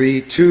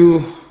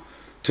 3-2,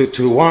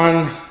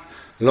 2-2-1,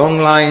 long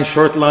line,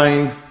 short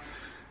line.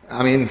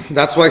 I mean,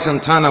 that's why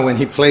Santana, when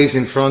he plays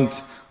in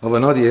front of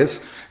an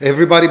audience,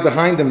 everybody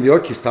behind them, the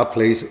orchestra,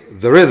 plays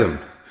the rhythm.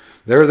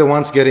 They're the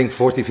ones getting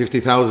 40,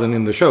 50,000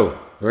 in the show.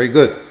 Very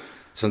good.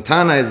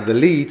 Santana is the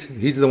lead.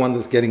 He's the one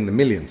that's getting the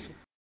millions.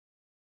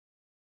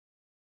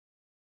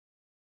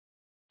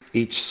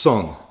 Each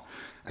song.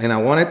 And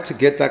I wanted to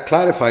get that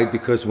clarified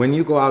because when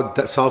you go out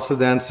salsa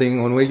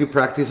dancing, or when you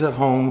practice at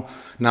home,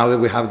 now that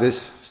we have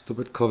this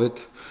stupid COVID,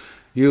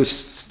 you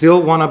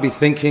still want to be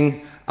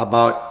thinking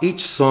about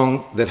each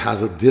song that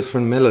has a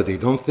different melody.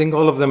 Don't think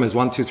all of them as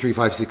 1, 2, 3,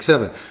 5, 6,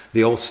 7.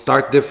 They all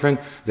start different.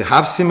 They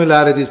have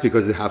similarities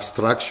because they have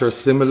structure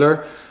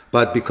similar,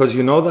 but because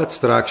you know that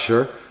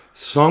structure,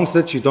 songs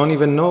that you don't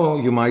even know,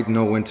 you might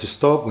know when to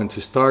stop, when to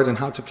start, and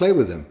how to play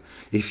with them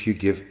if you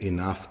give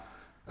enough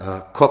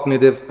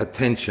cognitive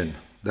attention.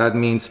 That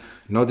means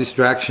no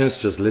distractions,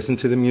 just listen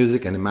to the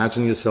music and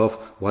imagine yourself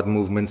what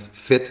movements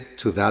fit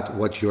to that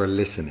what you're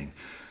listening.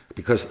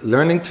 Because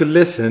learning to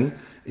listen,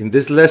 in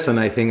this lesson,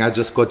 I think I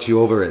just got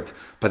you over it.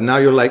 But now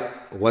you're like,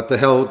 what the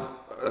hell,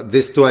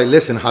 this do I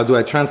listen? How do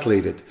I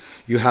translate it?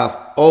 You have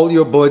all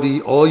your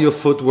body, all your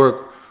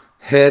footwork,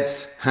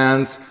 heads,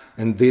 hands,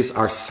 and these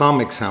are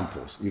some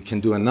examples. You can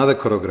do another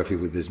choreography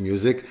with this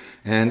music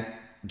and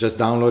just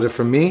download it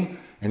from me.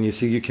 And you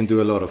see you can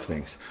do a lot of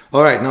things.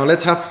 All right, now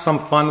let's have some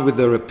fun with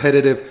the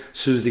repetitive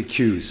Susie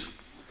cues.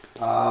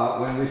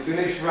 When we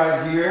finish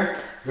right here,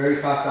 very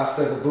fast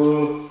after the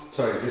boo,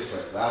 sorry, this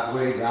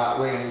way,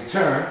 and we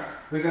turn,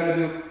 we're gonna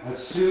do a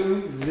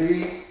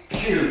Susie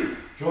cue.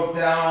 Drop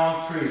down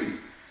on 3.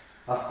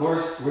 Of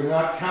course, we're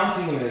not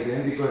counting it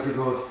again because it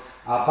goes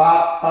ba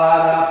ba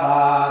da ba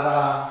da,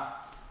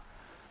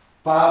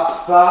 ba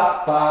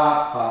ba ba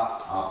ba,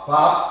 ba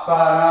ba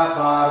da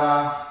ba da,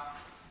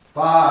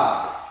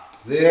 ba.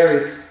 There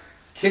is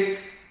kick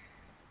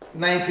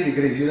 90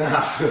 degrees. You don't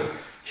have to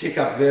kick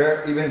up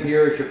there. Even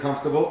here, if you're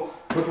comfortable,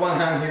 put one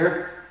hand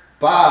here,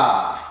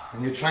 ba,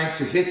 and you're trying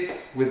to hit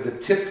with the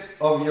tip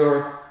of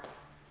your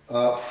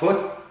foot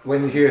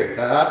when you hear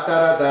da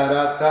da da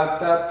da da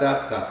da da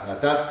da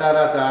da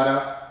da da da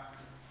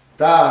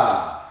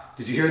da.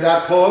 Did you hear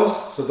that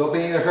pause? So don't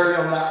be in a hurry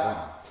on that one.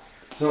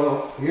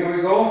 So here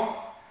we go.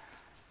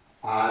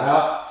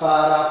 Ara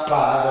para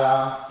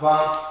para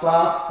pa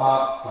pa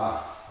pa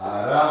pa.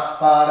 Ara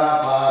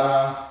para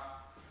para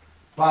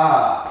pa.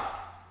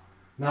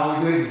 Now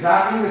we do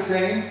exactly the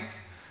same.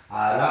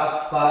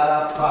 Ara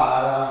para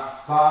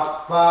para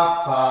pa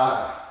pa pa.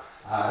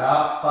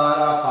 Ara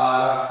para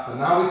para. But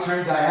now we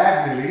turn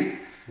diagonally.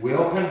 We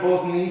open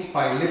both knees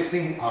by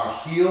lifting our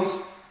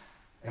heels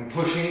and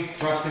pushing,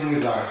 thrusting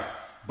with our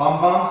bum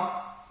bum.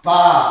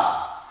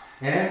 Pa.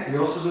 And we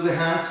also do the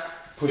hands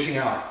pushing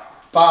out.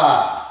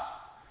 Pa.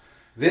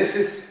 This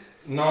is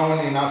known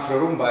in Afro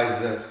Rumba as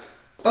the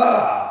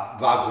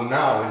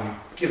vagunao when you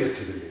give it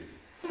to the lady.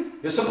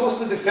 You're supposed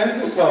to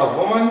defend yourself,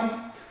 woman.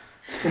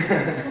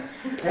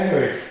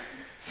 Anyways,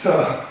 so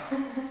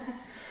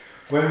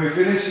when we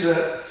finish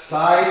the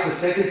side the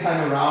second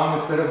time around,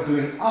 instead of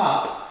doing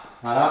up,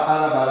 and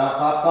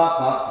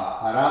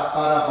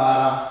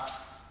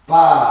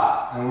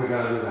we're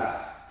gonna do that.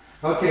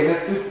 Okay,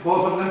 let's do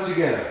both of them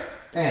together.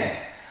 And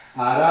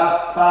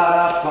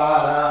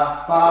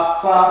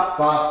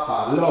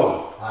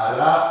low.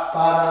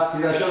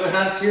 See, I show the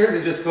hands here,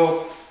 they just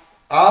go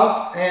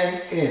out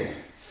and in.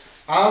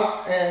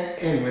 Out and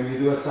in when you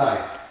do a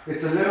side.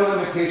 It's a little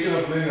imitation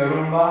of doing a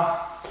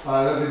rumba,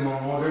 a little bit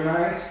more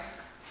modernized.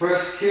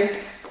 First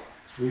kick,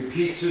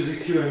 repeat Suzy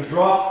Q and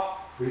drop.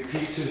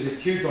 Repeat Suzy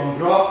Q, don't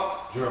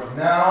drop. Drop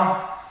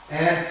now.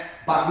 And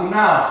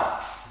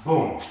bagunao.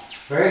 Boom.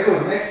 Very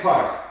good. Next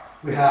part.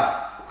 We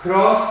have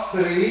cross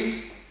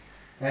 3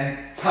 and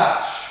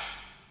touch.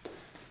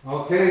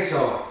 Okay,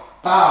 so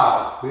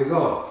bow. We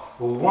go.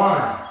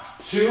 1,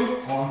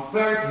 2, on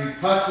third, you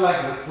touch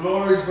like the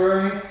floor is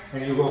burning,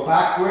 and you go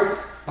backwards,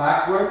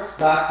 backwards,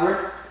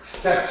 backwards,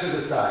 step to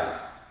the side.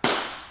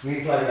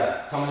 Means like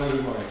that. Come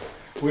every morning.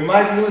 We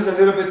might lose a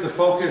little bit the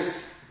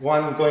focus,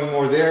 one going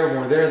more there,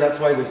 that's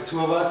why there's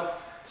 2 of us,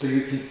 so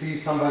you can see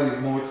somebody's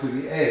more to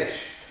the edge.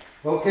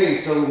 Okay,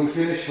 so we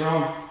finish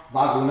from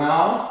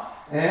bagunao,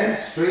 and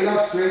straight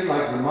up straight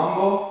like the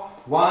mambo.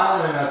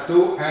 1 and a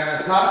 2 and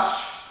a touch.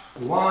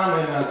 1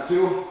 and a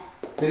 2,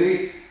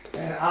 3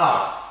 and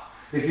out.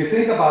 If you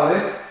think about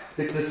it,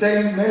 it's the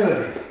same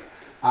melody.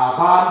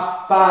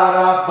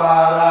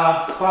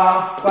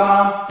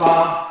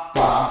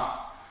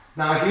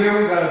 Now here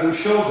we're going to do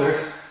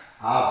shoulders.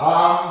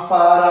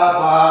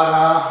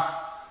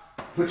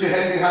 Put your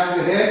head behind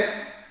your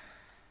head.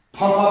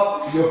 Pump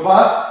up your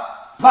butt.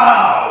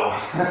 Pow!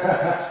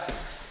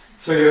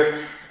 So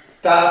you're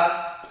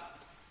tap,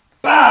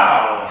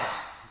 pow!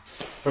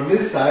 From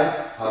this side,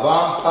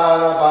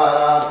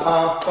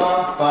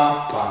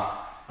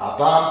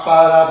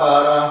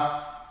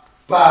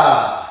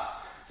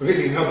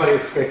 really, nobody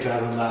expected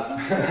that on that.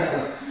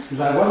 It's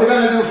like, what are they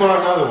going to do for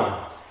another one?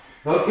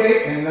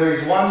 Okay, and there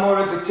is one more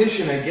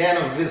repetition again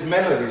of this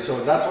melody,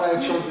 so that's why I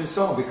chose this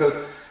song, because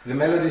the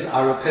melodies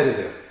are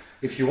repetitive.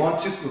 If you want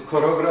to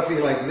choreography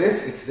like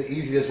this, it's the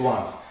easiest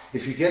ones.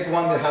 If you get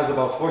one that has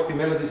about 40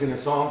 melodies in a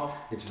song,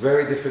 it's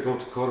very difficult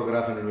to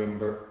choreograph and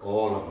remember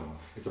all of them.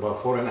 It's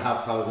about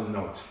 4,500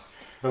 notes.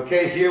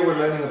 Okay, here we're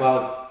learning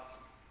about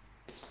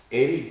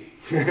 80.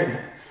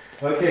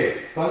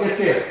 Okay, don't get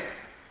scared.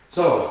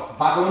 So,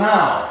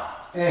 bagunao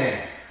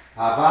and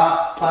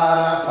aba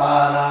para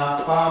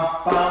para pam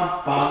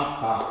pam pam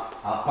pam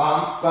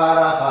pam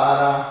para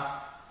para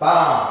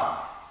pam.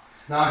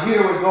 Now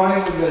here we're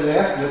going with the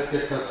left. Let's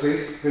get some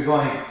space. We're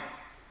going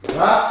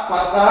ra pa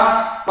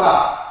da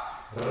pa.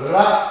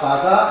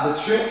 Rapada. The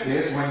trick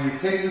is when you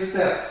take the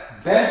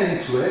step, bend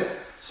into it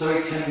so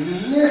it can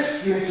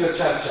lift you into a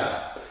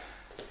cha-cha.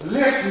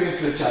 Lift you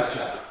into a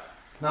cha-cha.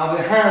 Now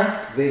the hands,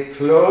 they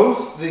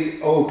close,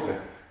 they open.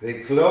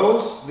 They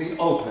close, they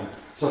open.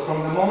 So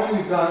from the moment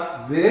you've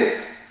done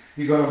this,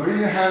 you're going to bring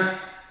your hands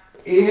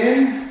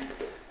in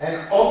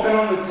and open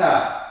on the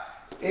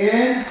tap.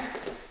 In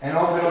and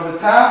open on the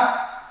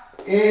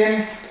tap.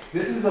 In.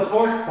 This is the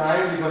 4th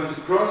time. You're going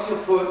to cross your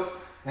foot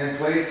and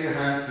place your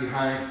hands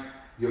behind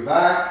your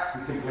back.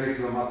 You can place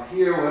them up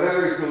here,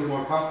 whatever it feels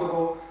more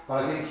comfortable.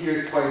 But I think here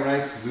it's quite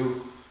nice to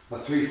do a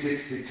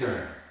 360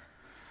 turn.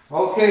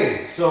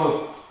 Okay,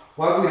 so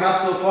what we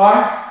have so far,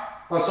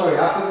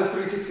 after the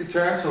 360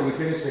 turn, so we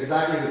finished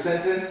exactly the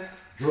sentence,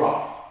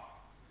 drop.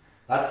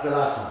 That's the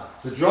last one.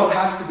 The drop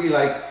has to be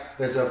like,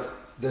 there's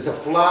a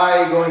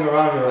fly going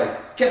around, you're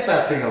like, get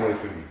that thing away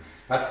from me.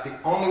 That's the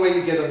only way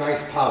you get a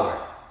nice power.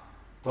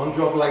 Don't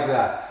drop like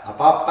that.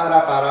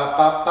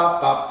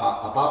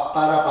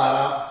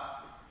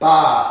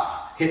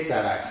 Hit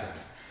that accent.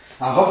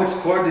 I hope it's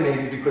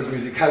coordinated because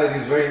musicality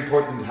is very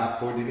important to have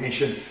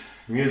coordination,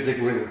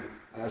 music with,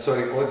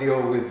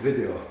 audio with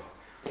video.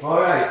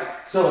 All right,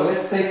 so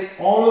let's take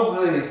all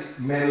of these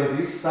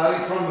melodies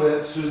starting from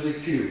the Suzy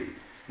Q.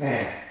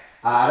 And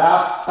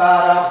ara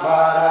para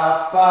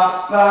para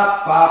pa pa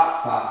pa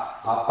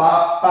pa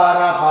pa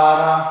para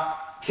para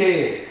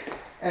kick.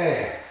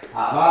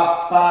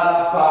 Ara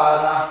para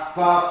para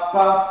pa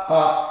pa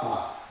pa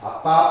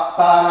pa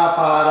para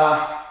para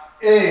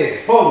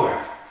forward.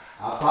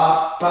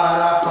 Pa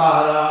para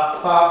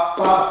para pa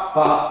pa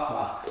pa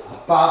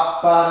pa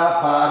para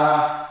para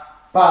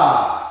pa.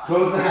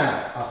 Close the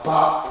hands.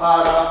 Pa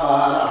para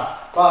para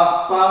pa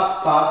pa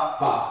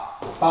pa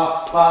pa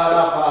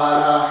para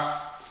para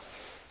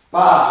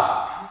pa.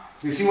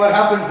 You see what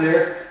happens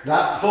there?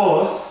 That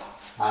pause.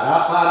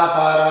 Para para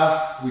para.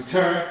 We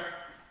turn.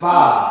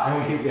 Pa, and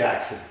we hit the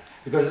accent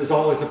because there's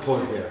always a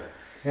pause there.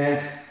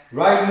 And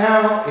right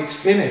now it's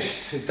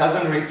finished. It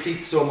doesn't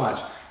repeat so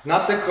much.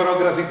 Not the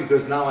choreography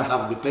because now I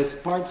have the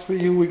best parts for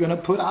you. We're gonna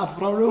put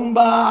Afro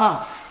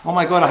Rumba. Oh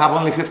my God, I have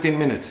only 15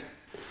 minutes.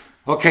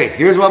 Okay,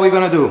 here's what we're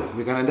gonna do.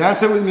 We're gonna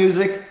dance it with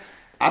music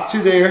up to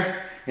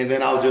there, and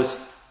then I'll just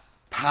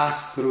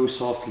pass through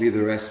softly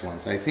the rest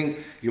ones. I think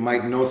you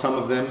might know some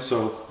of them,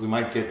 so we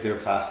might get there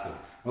faster.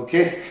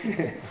 Okay?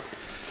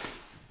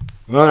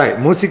 All right,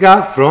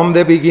 música from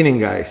the beginning,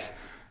 guys.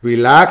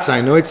 Relax.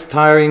 I know it's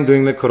tiring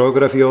doing the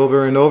choreography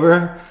over and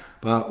over,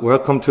 but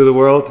welcome to the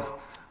world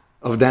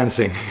of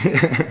dancing.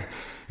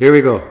 Here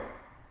we go.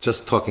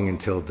 Just talking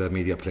until the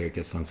media player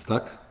gets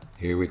unstuck.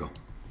 Here we go.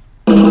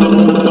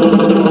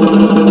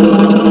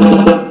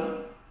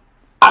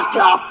 A que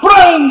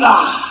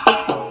aprenda.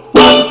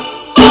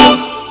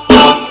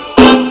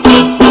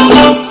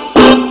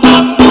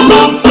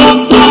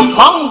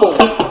 Mambo.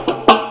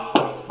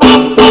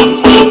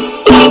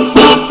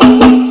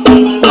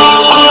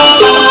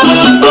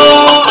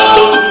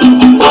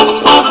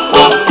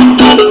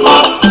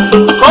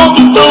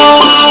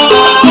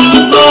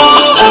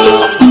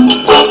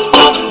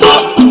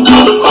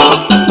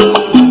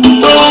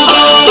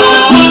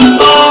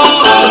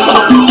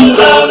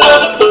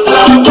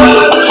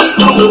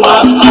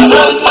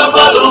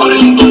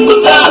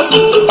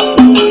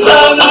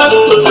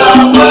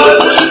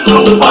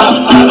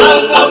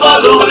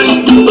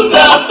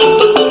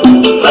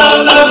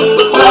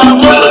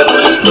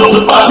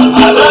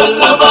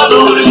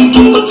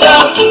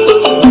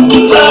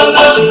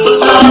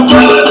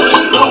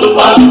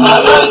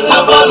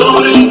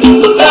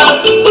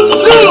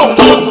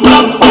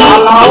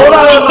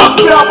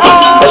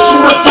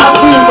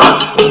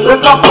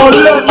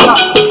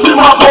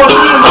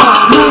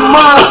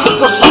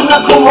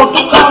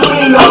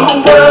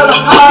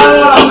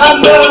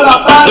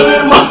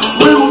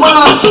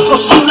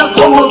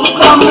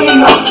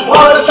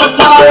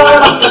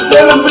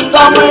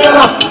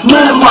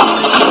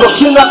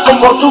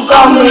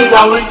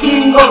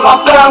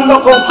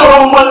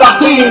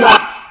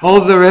 All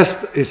the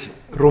rest is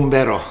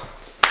rumbero.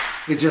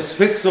 It just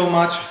fits so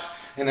much,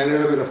 and a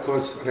little bit, of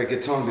course,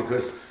 reggaeton,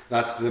 because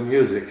that's the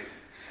music.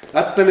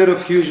 That's the little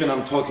fusion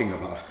I'm talking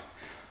about.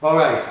 All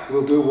right,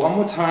 we'll do it one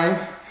more time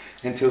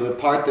until the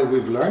part that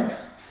we've learned,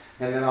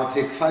 and then I'll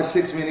take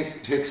 5-6 minutes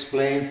to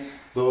explain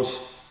those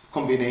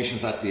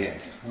combinations at the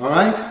end. All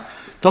right?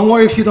 Don't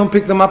worry if you don't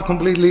pick them up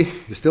completely.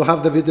 You still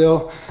have the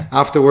video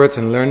afterwards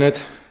and learn it.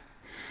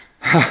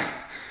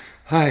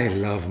 I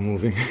love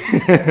moving.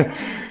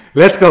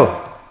 Let's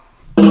go.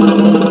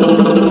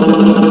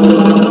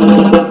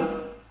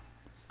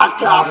 A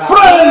que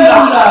aprenda.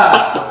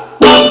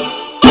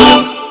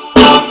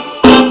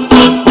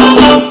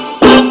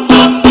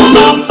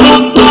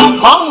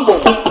 Mambo.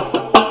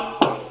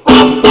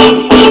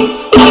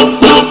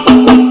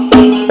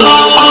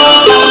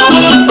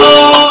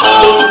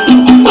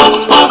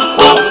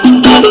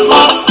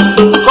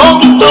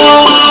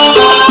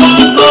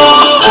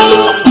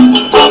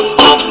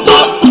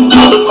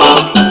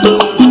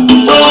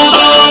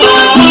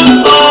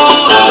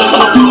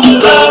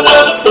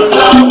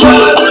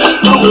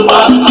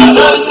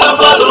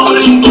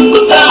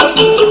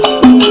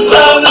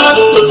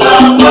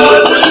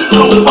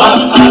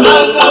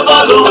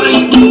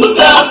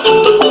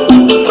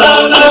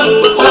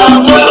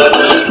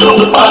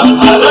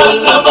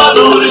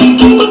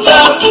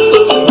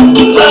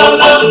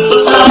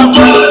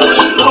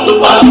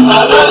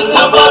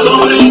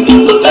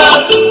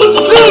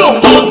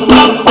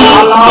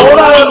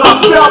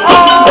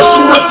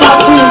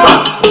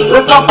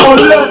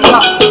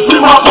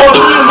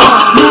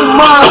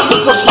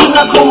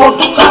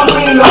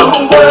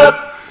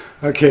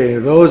 Okay,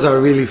 those are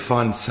really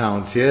fun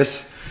sounds,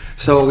 yes?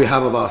 So we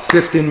have about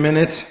 15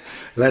 minutes.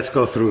 Let's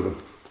go through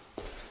them.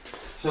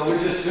 So we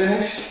just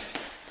finished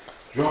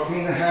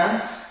dropping the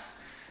hands,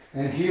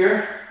 and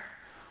here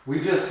we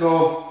just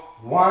go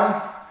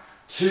 1,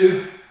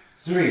 2,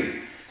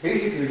 3.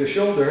 Basically the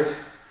shoulders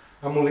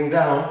are moving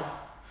down,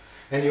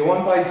 and you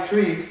 1 by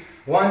 3,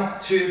 1,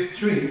 2,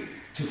 3,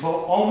 to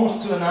fall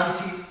almost to an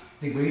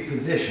anti-degree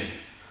position.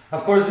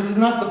 Of course, this is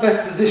not the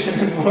best position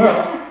in the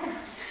world,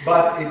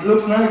 but it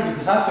looks nice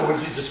because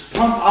afterwards you just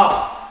pump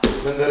up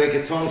when the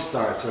reggaeton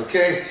starts,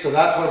 okay? So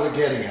that's what we're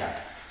getting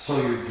at. So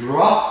you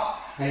drop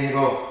and you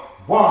go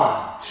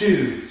 1,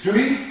 2,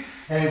 3,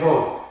 and you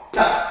go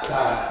da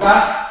da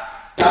da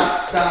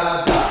da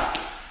da da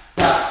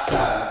da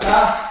da da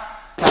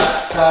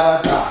da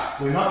da da.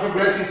 We're not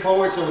progressing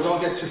forward, so we don't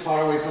get too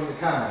far away from the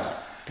camera.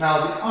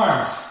 Now the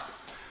arms,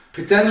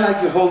 pretend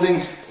like you're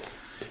holding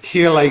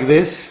here like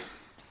this.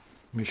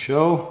 Let me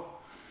show.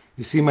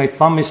 You see my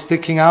thumb is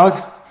sticking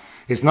out?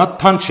 It's not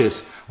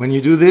punches. When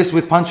you do this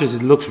with punches,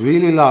 it looks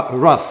really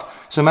rough.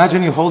 So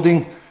imagine you're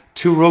holding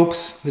 2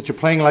 ropes that you're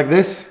playing like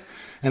this,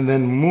 and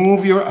then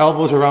move your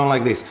elbows around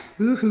like this.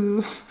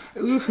 Ooh-hoo,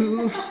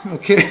 ooh-hoo.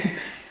 Okay?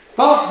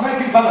 Stop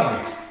making fun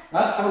of me.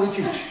 That's how we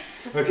teach.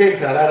 Okay?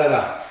 Da da da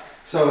da.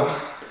 So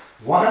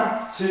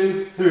 1,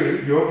 2,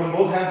 3. You open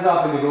both hands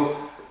up and you go,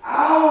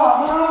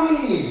 ow,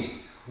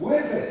 mommy!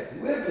 Whip it,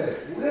 whip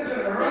it, whip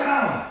it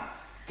around.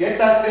 Get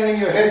that thing in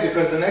your head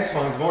because the next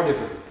one is more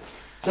difficult.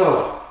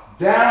 So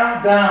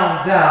down,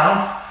 down,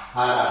 down.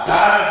 Da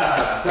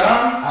da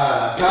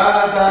da da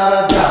da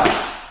da da.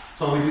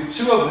 So we do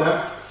 2 of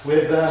them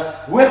with the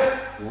whip,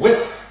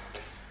 whip,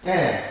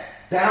 and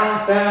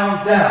down,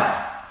 down,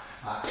 down.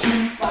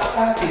 2,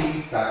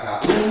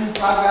 taka, boom,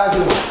 taka,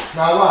 boom.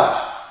 Now watch.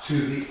 To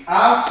the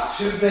out,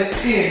 to the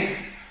in,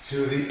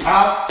 to the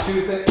out, to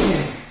the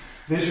in.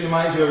 This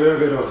reminds you a little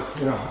bit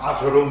of,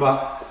 Afro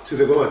Rumba to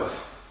the gods.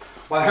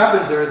 What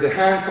happens there, the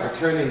hands are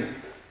turning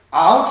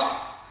out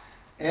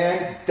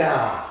and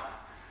down.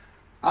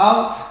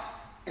 Out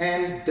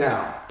and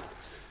down.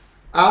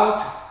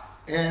 Out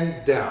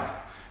and down.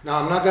 Now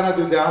I'm not gonna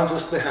do down,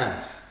 just the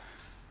hands.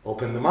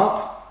 Open them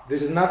up.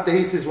 This is not the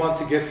easiest one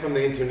to get from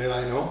the internet,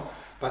 I know,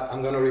 but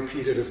I'm gonna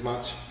repeat it as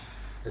much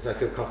as I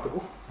feel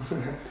comfortable.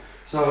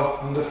 So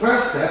on the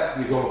first step,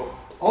 you go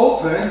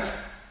open,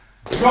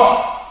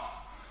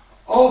 drop,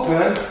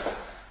 open,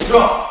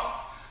 drop.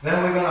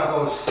 Then we're gonna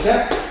go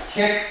step,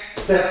 kick,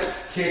 step,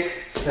 kick,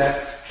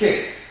 step,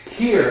 kick.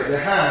 Here, the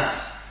hands,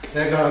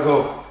 they're gonna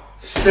go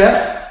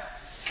step,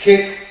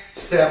 kick,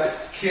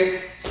 step,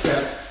 kick,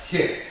 step,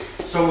 kick.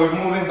 So we're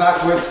moving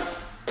backwards,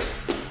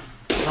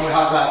 and we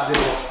have that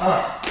little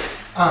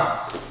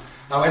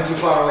I went too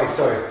far away,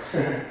 sorry.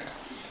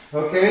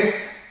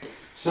 Okay,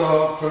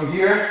 so from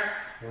here,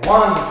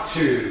 1,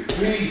 2,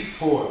 3,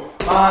 4,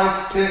 5,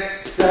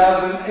 6,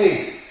 7,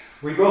 8.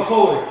 We go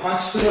forward,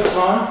 punch to the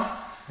front,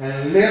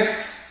 and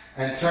lift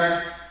and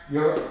turn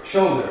your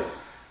shoulders.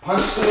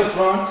 Punch to the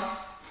front,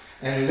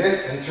 and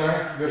lift and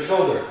turn your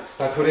shoulder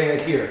by putting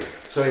it here.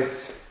 So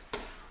it's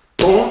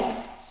boom,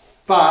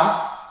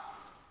 ba,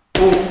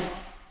 boom,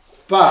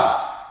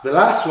 ba. The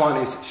last one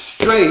is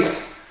straight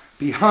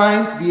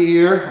behind the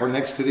ear, or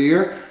next to the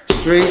ear,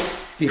 straight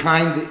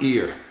behind the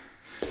ear.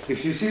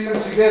 If you see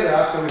them together,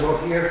 after we go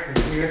here and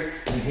here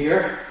and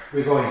here,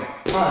 we're going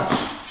punch,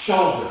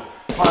 shoulder,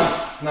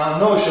 punch. Now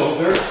no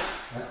shoulders,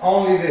 and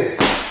only this.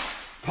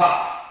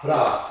 Pa,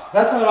 bra.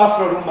 That's our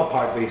Afro Rumba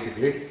part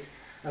basically.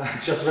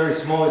 It's just very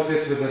small, it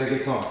fits with the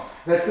reggaeton.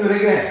 Let's do it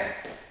again.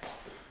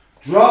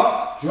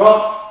 Drop,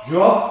 drop,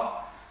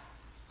 drop.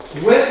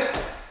 Whip,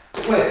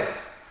 whip,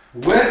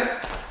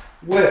 whip,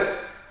 whip.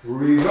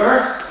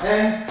 Reverse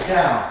and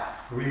down.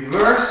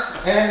 Reverse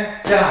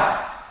and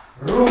down.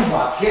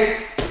 Rumba,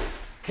 kick,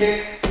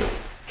 kick,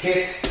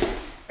 kick,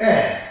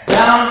 and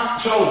down,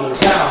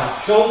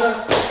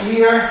 shoulder,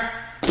 ear,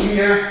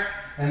 ear,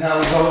 and now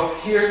we go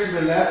here to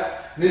the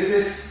left. This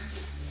is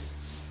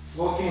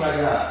walking like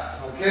that,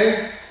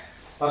 okay?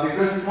 But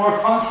because it's more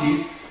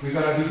funky, we're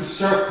gonna do the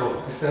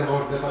circle instead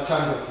of the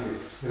pachanga feel.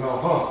 You go,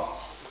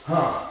 huh,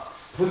 huh.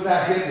 Put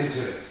that hip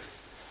into it.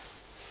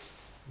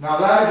 Now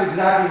that is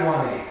exactly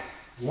 1-8.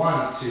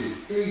 1, 2,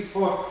 3,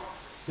 4,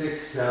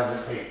 6,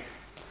 7, 8.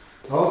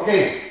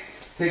 Okay,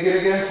 take it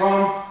again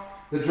from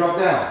the drop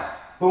down.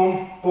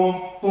 Boom,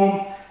 boom,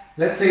 boom.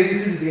 Let's say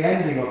this is the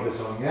ending of the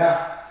song,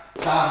 yeah?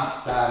 Dum,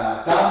 da,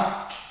 da, dum,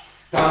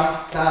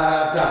 dum, da,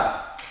 da,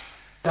 da.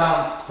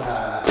 Dum,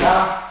 da,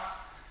 da,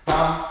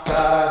 dum,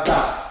 da, da.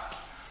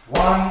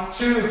 1,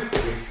 2,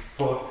 3,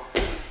 4,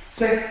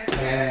 6,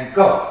 and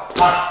go.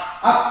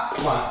 Up,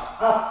 1,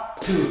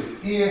 up, to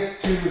the ear,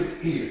 to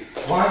the ear.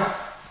 1,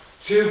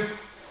 2,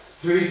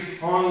 3,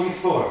 only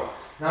 4.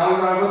 Now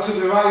we're going to go to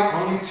the right,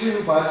 only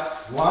 2,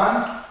 but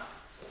 1,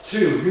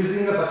 2,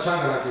 using the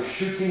pachanga like you're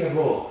shooting a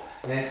ball.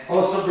 And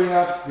also bring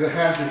up your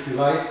hands if you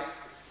like,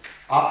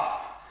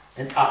 up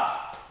and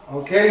up.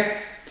 Okay?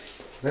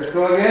 Let's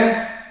go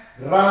again.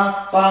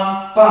 Ram,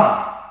 pam,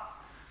 pam.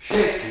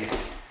 Shake it,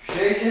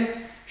 shake it,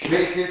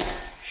 shake it,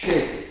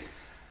 shake it.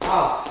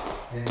 Out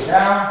and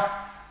down,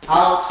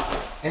 out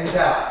and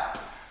down.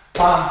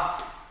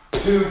 Pam,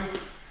 2,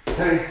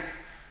 3,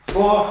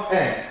 4,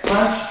 and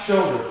punch,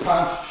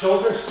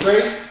 shoulder,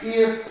 straight,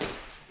 ear,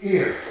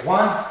 ear.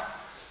 1,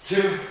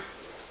 2,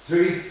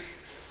 3,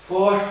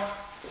 4,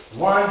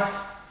 1,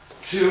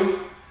 2.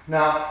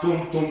 Now,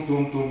 dum, dum,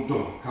 dum, dum,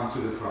 dum. Come to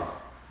the front.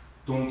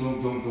 Dum,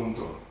 dum, dum, dum,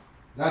 dum.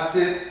 That's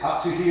it,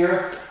 up to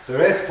here. The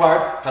rest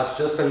part has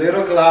just a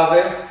little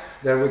clave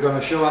that we're going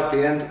to show at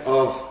the end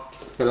of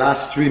the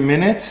last 3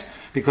 minutes,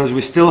 because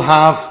we still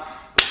have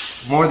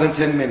more than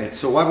 10 minutes.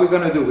 So what we're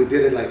going to do, we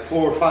did it like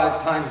 4 or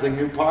 5 times the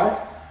new part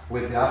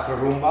with the Afro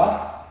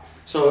Rumba.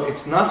 So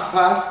it's not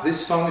fast.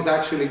 This song is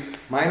actually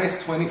minus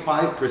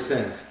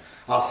 25%.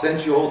 I'll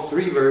send you all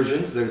 3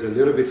 versions. There's a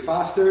little bit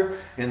faster,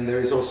 and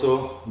there's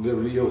also the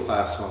real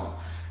fast song.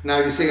 Now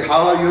you say,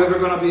 how are you ever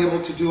going to be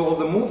able to do all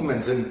the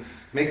movements and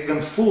make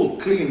them full,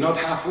 clean, not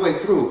halfway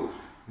through?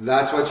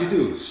 That's what you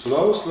do.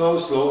 Slow, slow,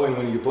 slow, and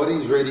when your body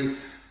is ready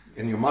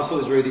and your muscle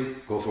is ready,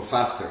 go for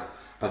faster,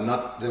 but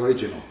not the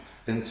original.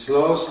 Then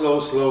slow, slow,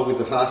 slow with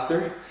the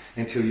faster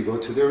until you go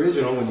to the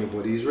original when your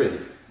body is ready.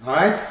 All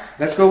right,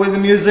 let's go with the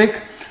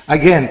music.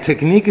 Again,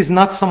 technique is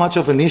not so much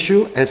of an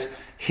issue as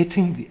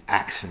hitting the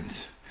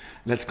accents.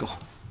 Let's go.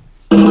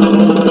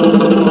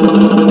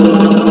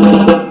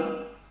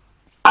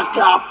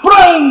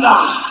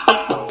 ¡Aprenda!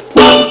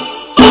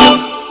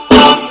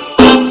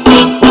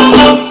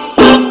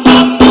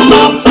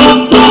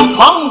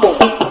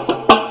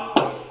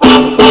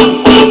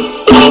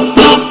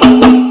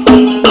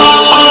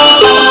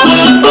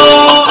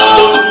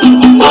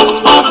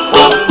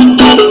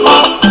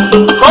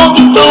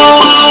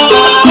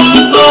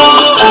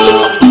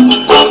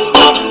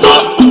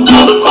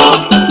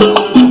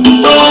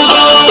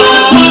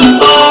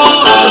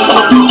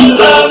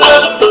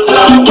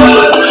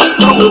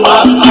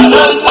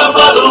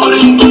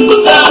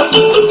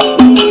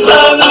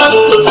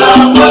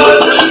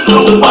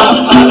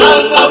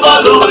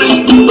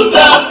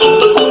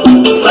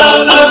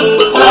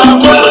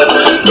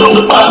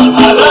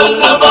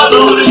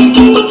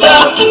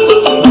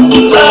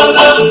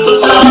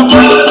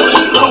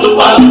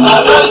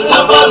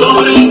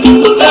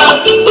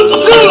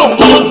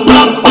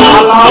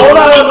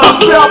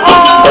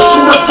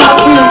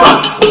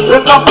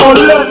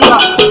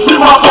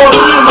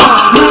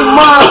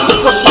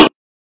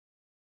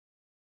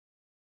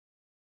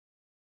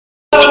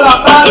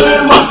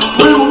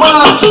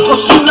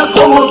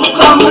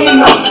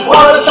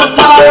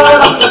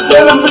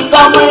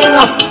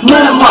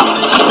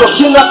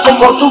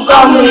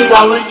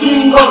 camina,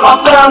 vikingo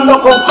rapeando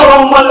con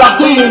croma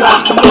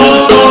latina.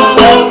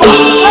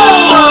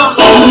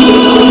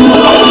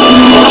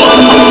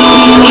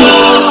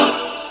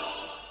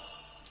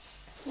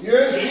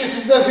 Yes, this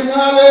is the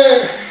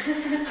finale.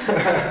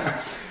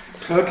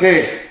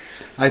 Okay,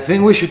 I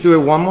think we should do it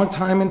one more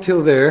time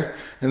until there,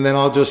 and then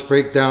I'll just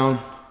break down.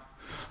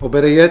 Or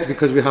better yet,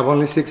 because we have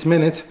only 6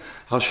 minutes,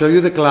 I'll show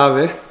you the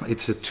clave.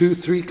 It's a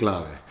 2-3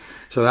 clave.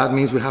 So that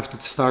means we have to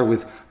start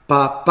with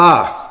pa,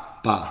 pa,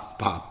 pa,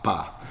 pa,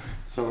 pa.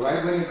 So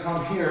right when you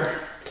come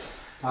here,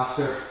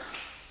 after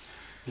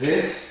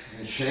this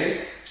and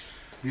shake,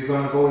 you're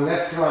going to go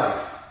left, right.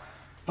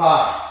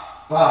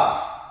 Pa,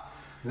 pa.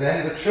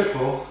 Then the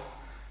triple,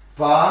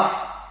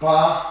 pa,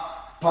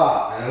 pa,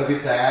 pa. And it'll be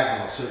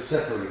diagonal, so it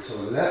separates.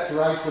 So left,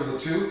 right for the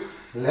 2,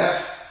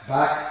 left,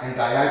 back, and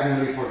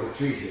diagonally for the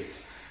 3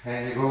 hits.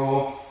 And you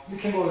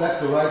can go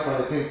left or right,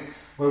 but I think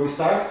where we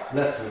start,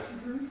 left first.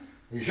 Mm-hmm.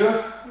 Are you sure?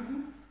 Mm-hmm.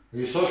 Are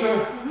you so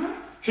sure? Mm-hmm.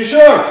 She's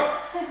sure!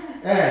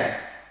 And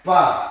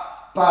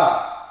pa,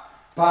 pa,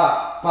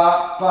 pa,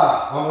 pa,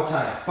 pa. One more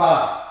time.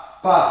 Pa,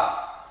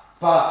 pa,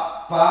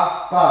 pa,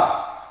 pa,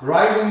 pa.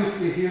 Right when you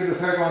hear the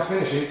third one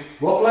finishing,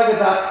 walk like a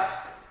duck.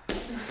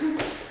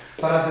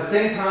 But at the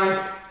same time,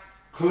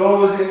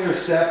 close in your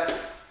step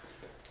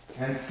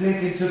and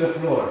sink into the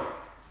floor.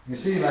 You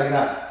see, like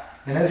that.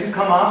 And as you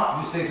come up,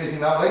 you stay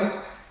facing that way.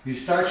 You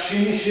start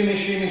shimmy, shimmy,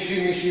 shimmy,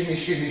 shimmy, shimmy,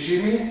 shimmy,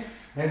 shimmy,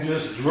 and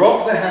just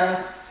drop the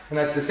hands. And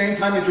at the same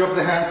time you drop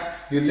the hands,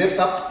 you lift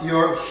up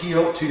your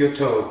heel to your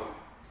toe.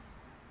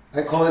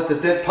 I call it the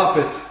dead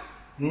puppet.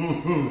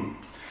 Mm-hmm.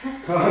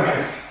 All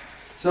right.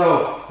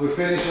 So we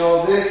finish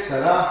all this.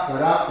 Ta-da,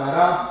 ta-da,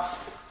 ta-da.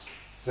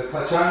 The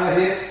pachanga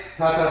hit.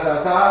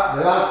 Ta-ta-ta-ta.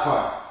 The last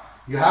part.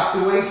 You have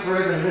to wait for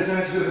it and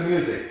listen to the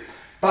music.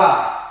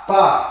 Pa,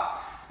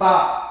 pa,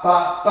 pa,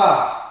 pa,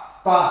 pa.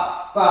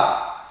 Pa, pa,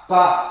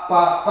 pa,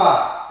 pa, pa.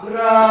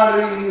 Ra,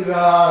 ri,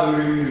 ra,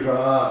 ri,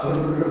 ra.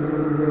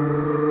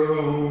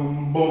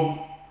 Boom.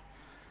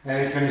 And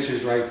it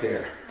finishes right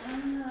there.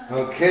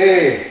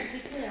 Okay.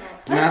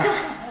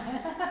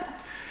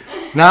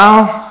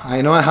 Now,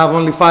 I know I have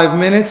only 5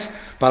 minutes,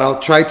 but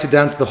I'll try to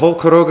dance the whole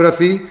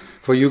choreography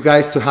for you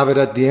guys to have it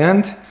at the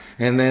end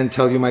and then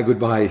tell you my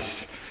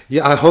goodbyes.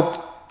 Yeah, I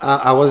hope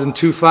I wasn't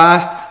too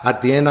fast.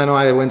 At the end, I know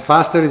I went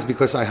faster is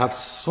because I have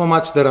so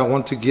much that I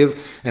want to give,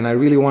 and I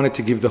really wanted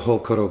to give the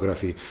whole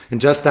choreography. And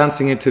just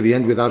dancing it to the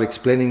end without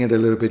explaining it a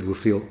little bit will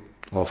feel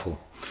awful.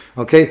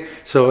 Okay,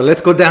 so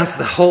let's go dance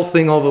the whole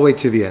thing all the way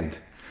to the end.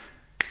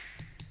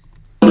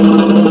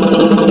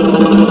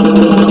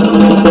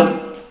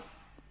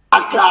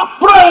 ¡Que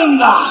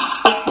aprenda!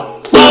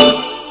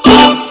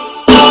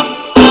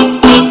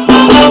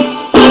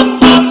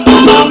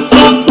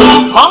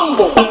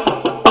 ¡Mambo!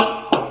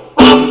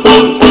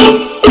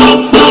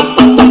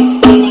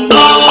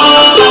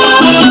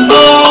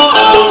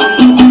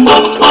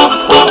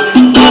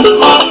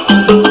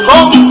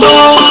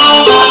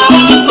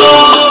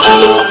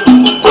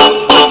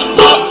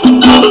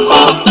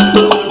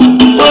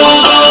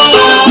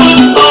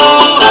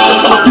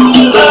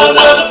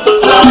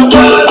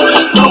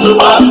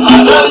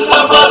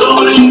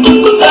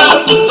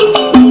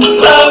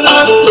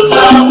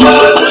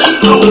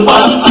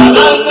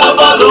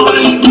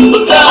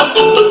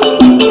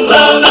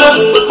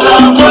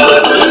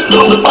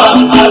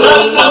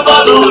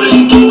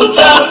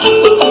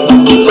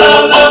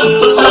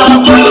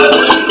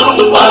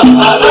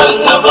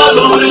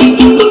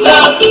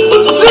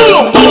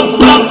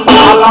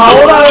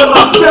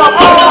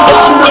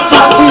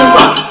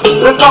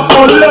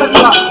 Por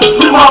letra,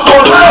 rima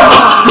por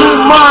rima, mi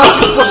más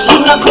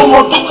cocina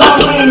como tú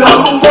caminas,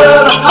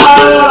 rumbera,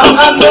 cadera,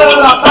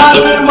 candela,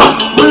 tarima,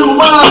 mi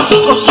más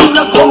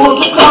cocina como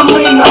tú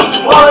caminas,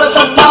 por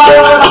esa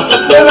cadera que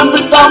tienen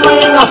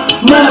vitamina,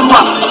 mi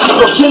más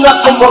cocina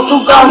como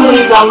tú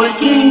caminas,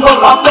 vikingo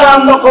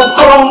rapeando con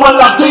croma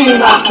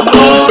latina.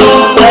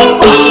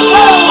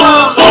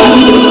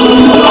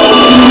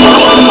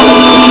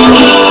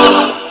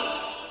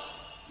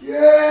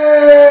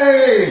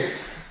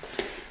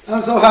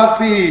 I'm so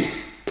happy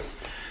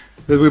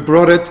that we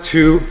brought it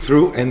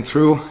through,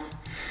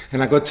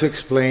 and I got to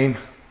explain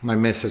my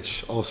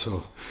message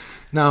also.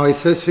 Now it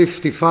says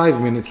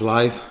 55 minutes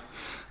live,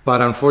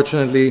 but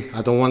unfortunately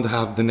I don't want to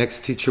have the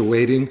next teacher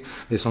waiting.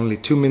 There's only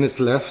 2 minutes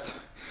left.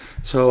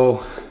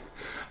 So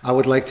I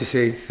would like to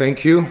say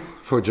thank you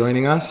for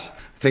joining us.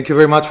 Thank you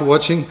very much for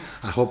watching.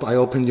 I hope I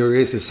opened your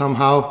ears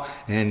somehow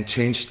and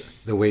changed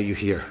the way you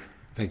hear.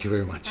 Thank you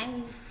very much.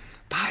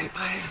 Bye.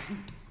 Bye.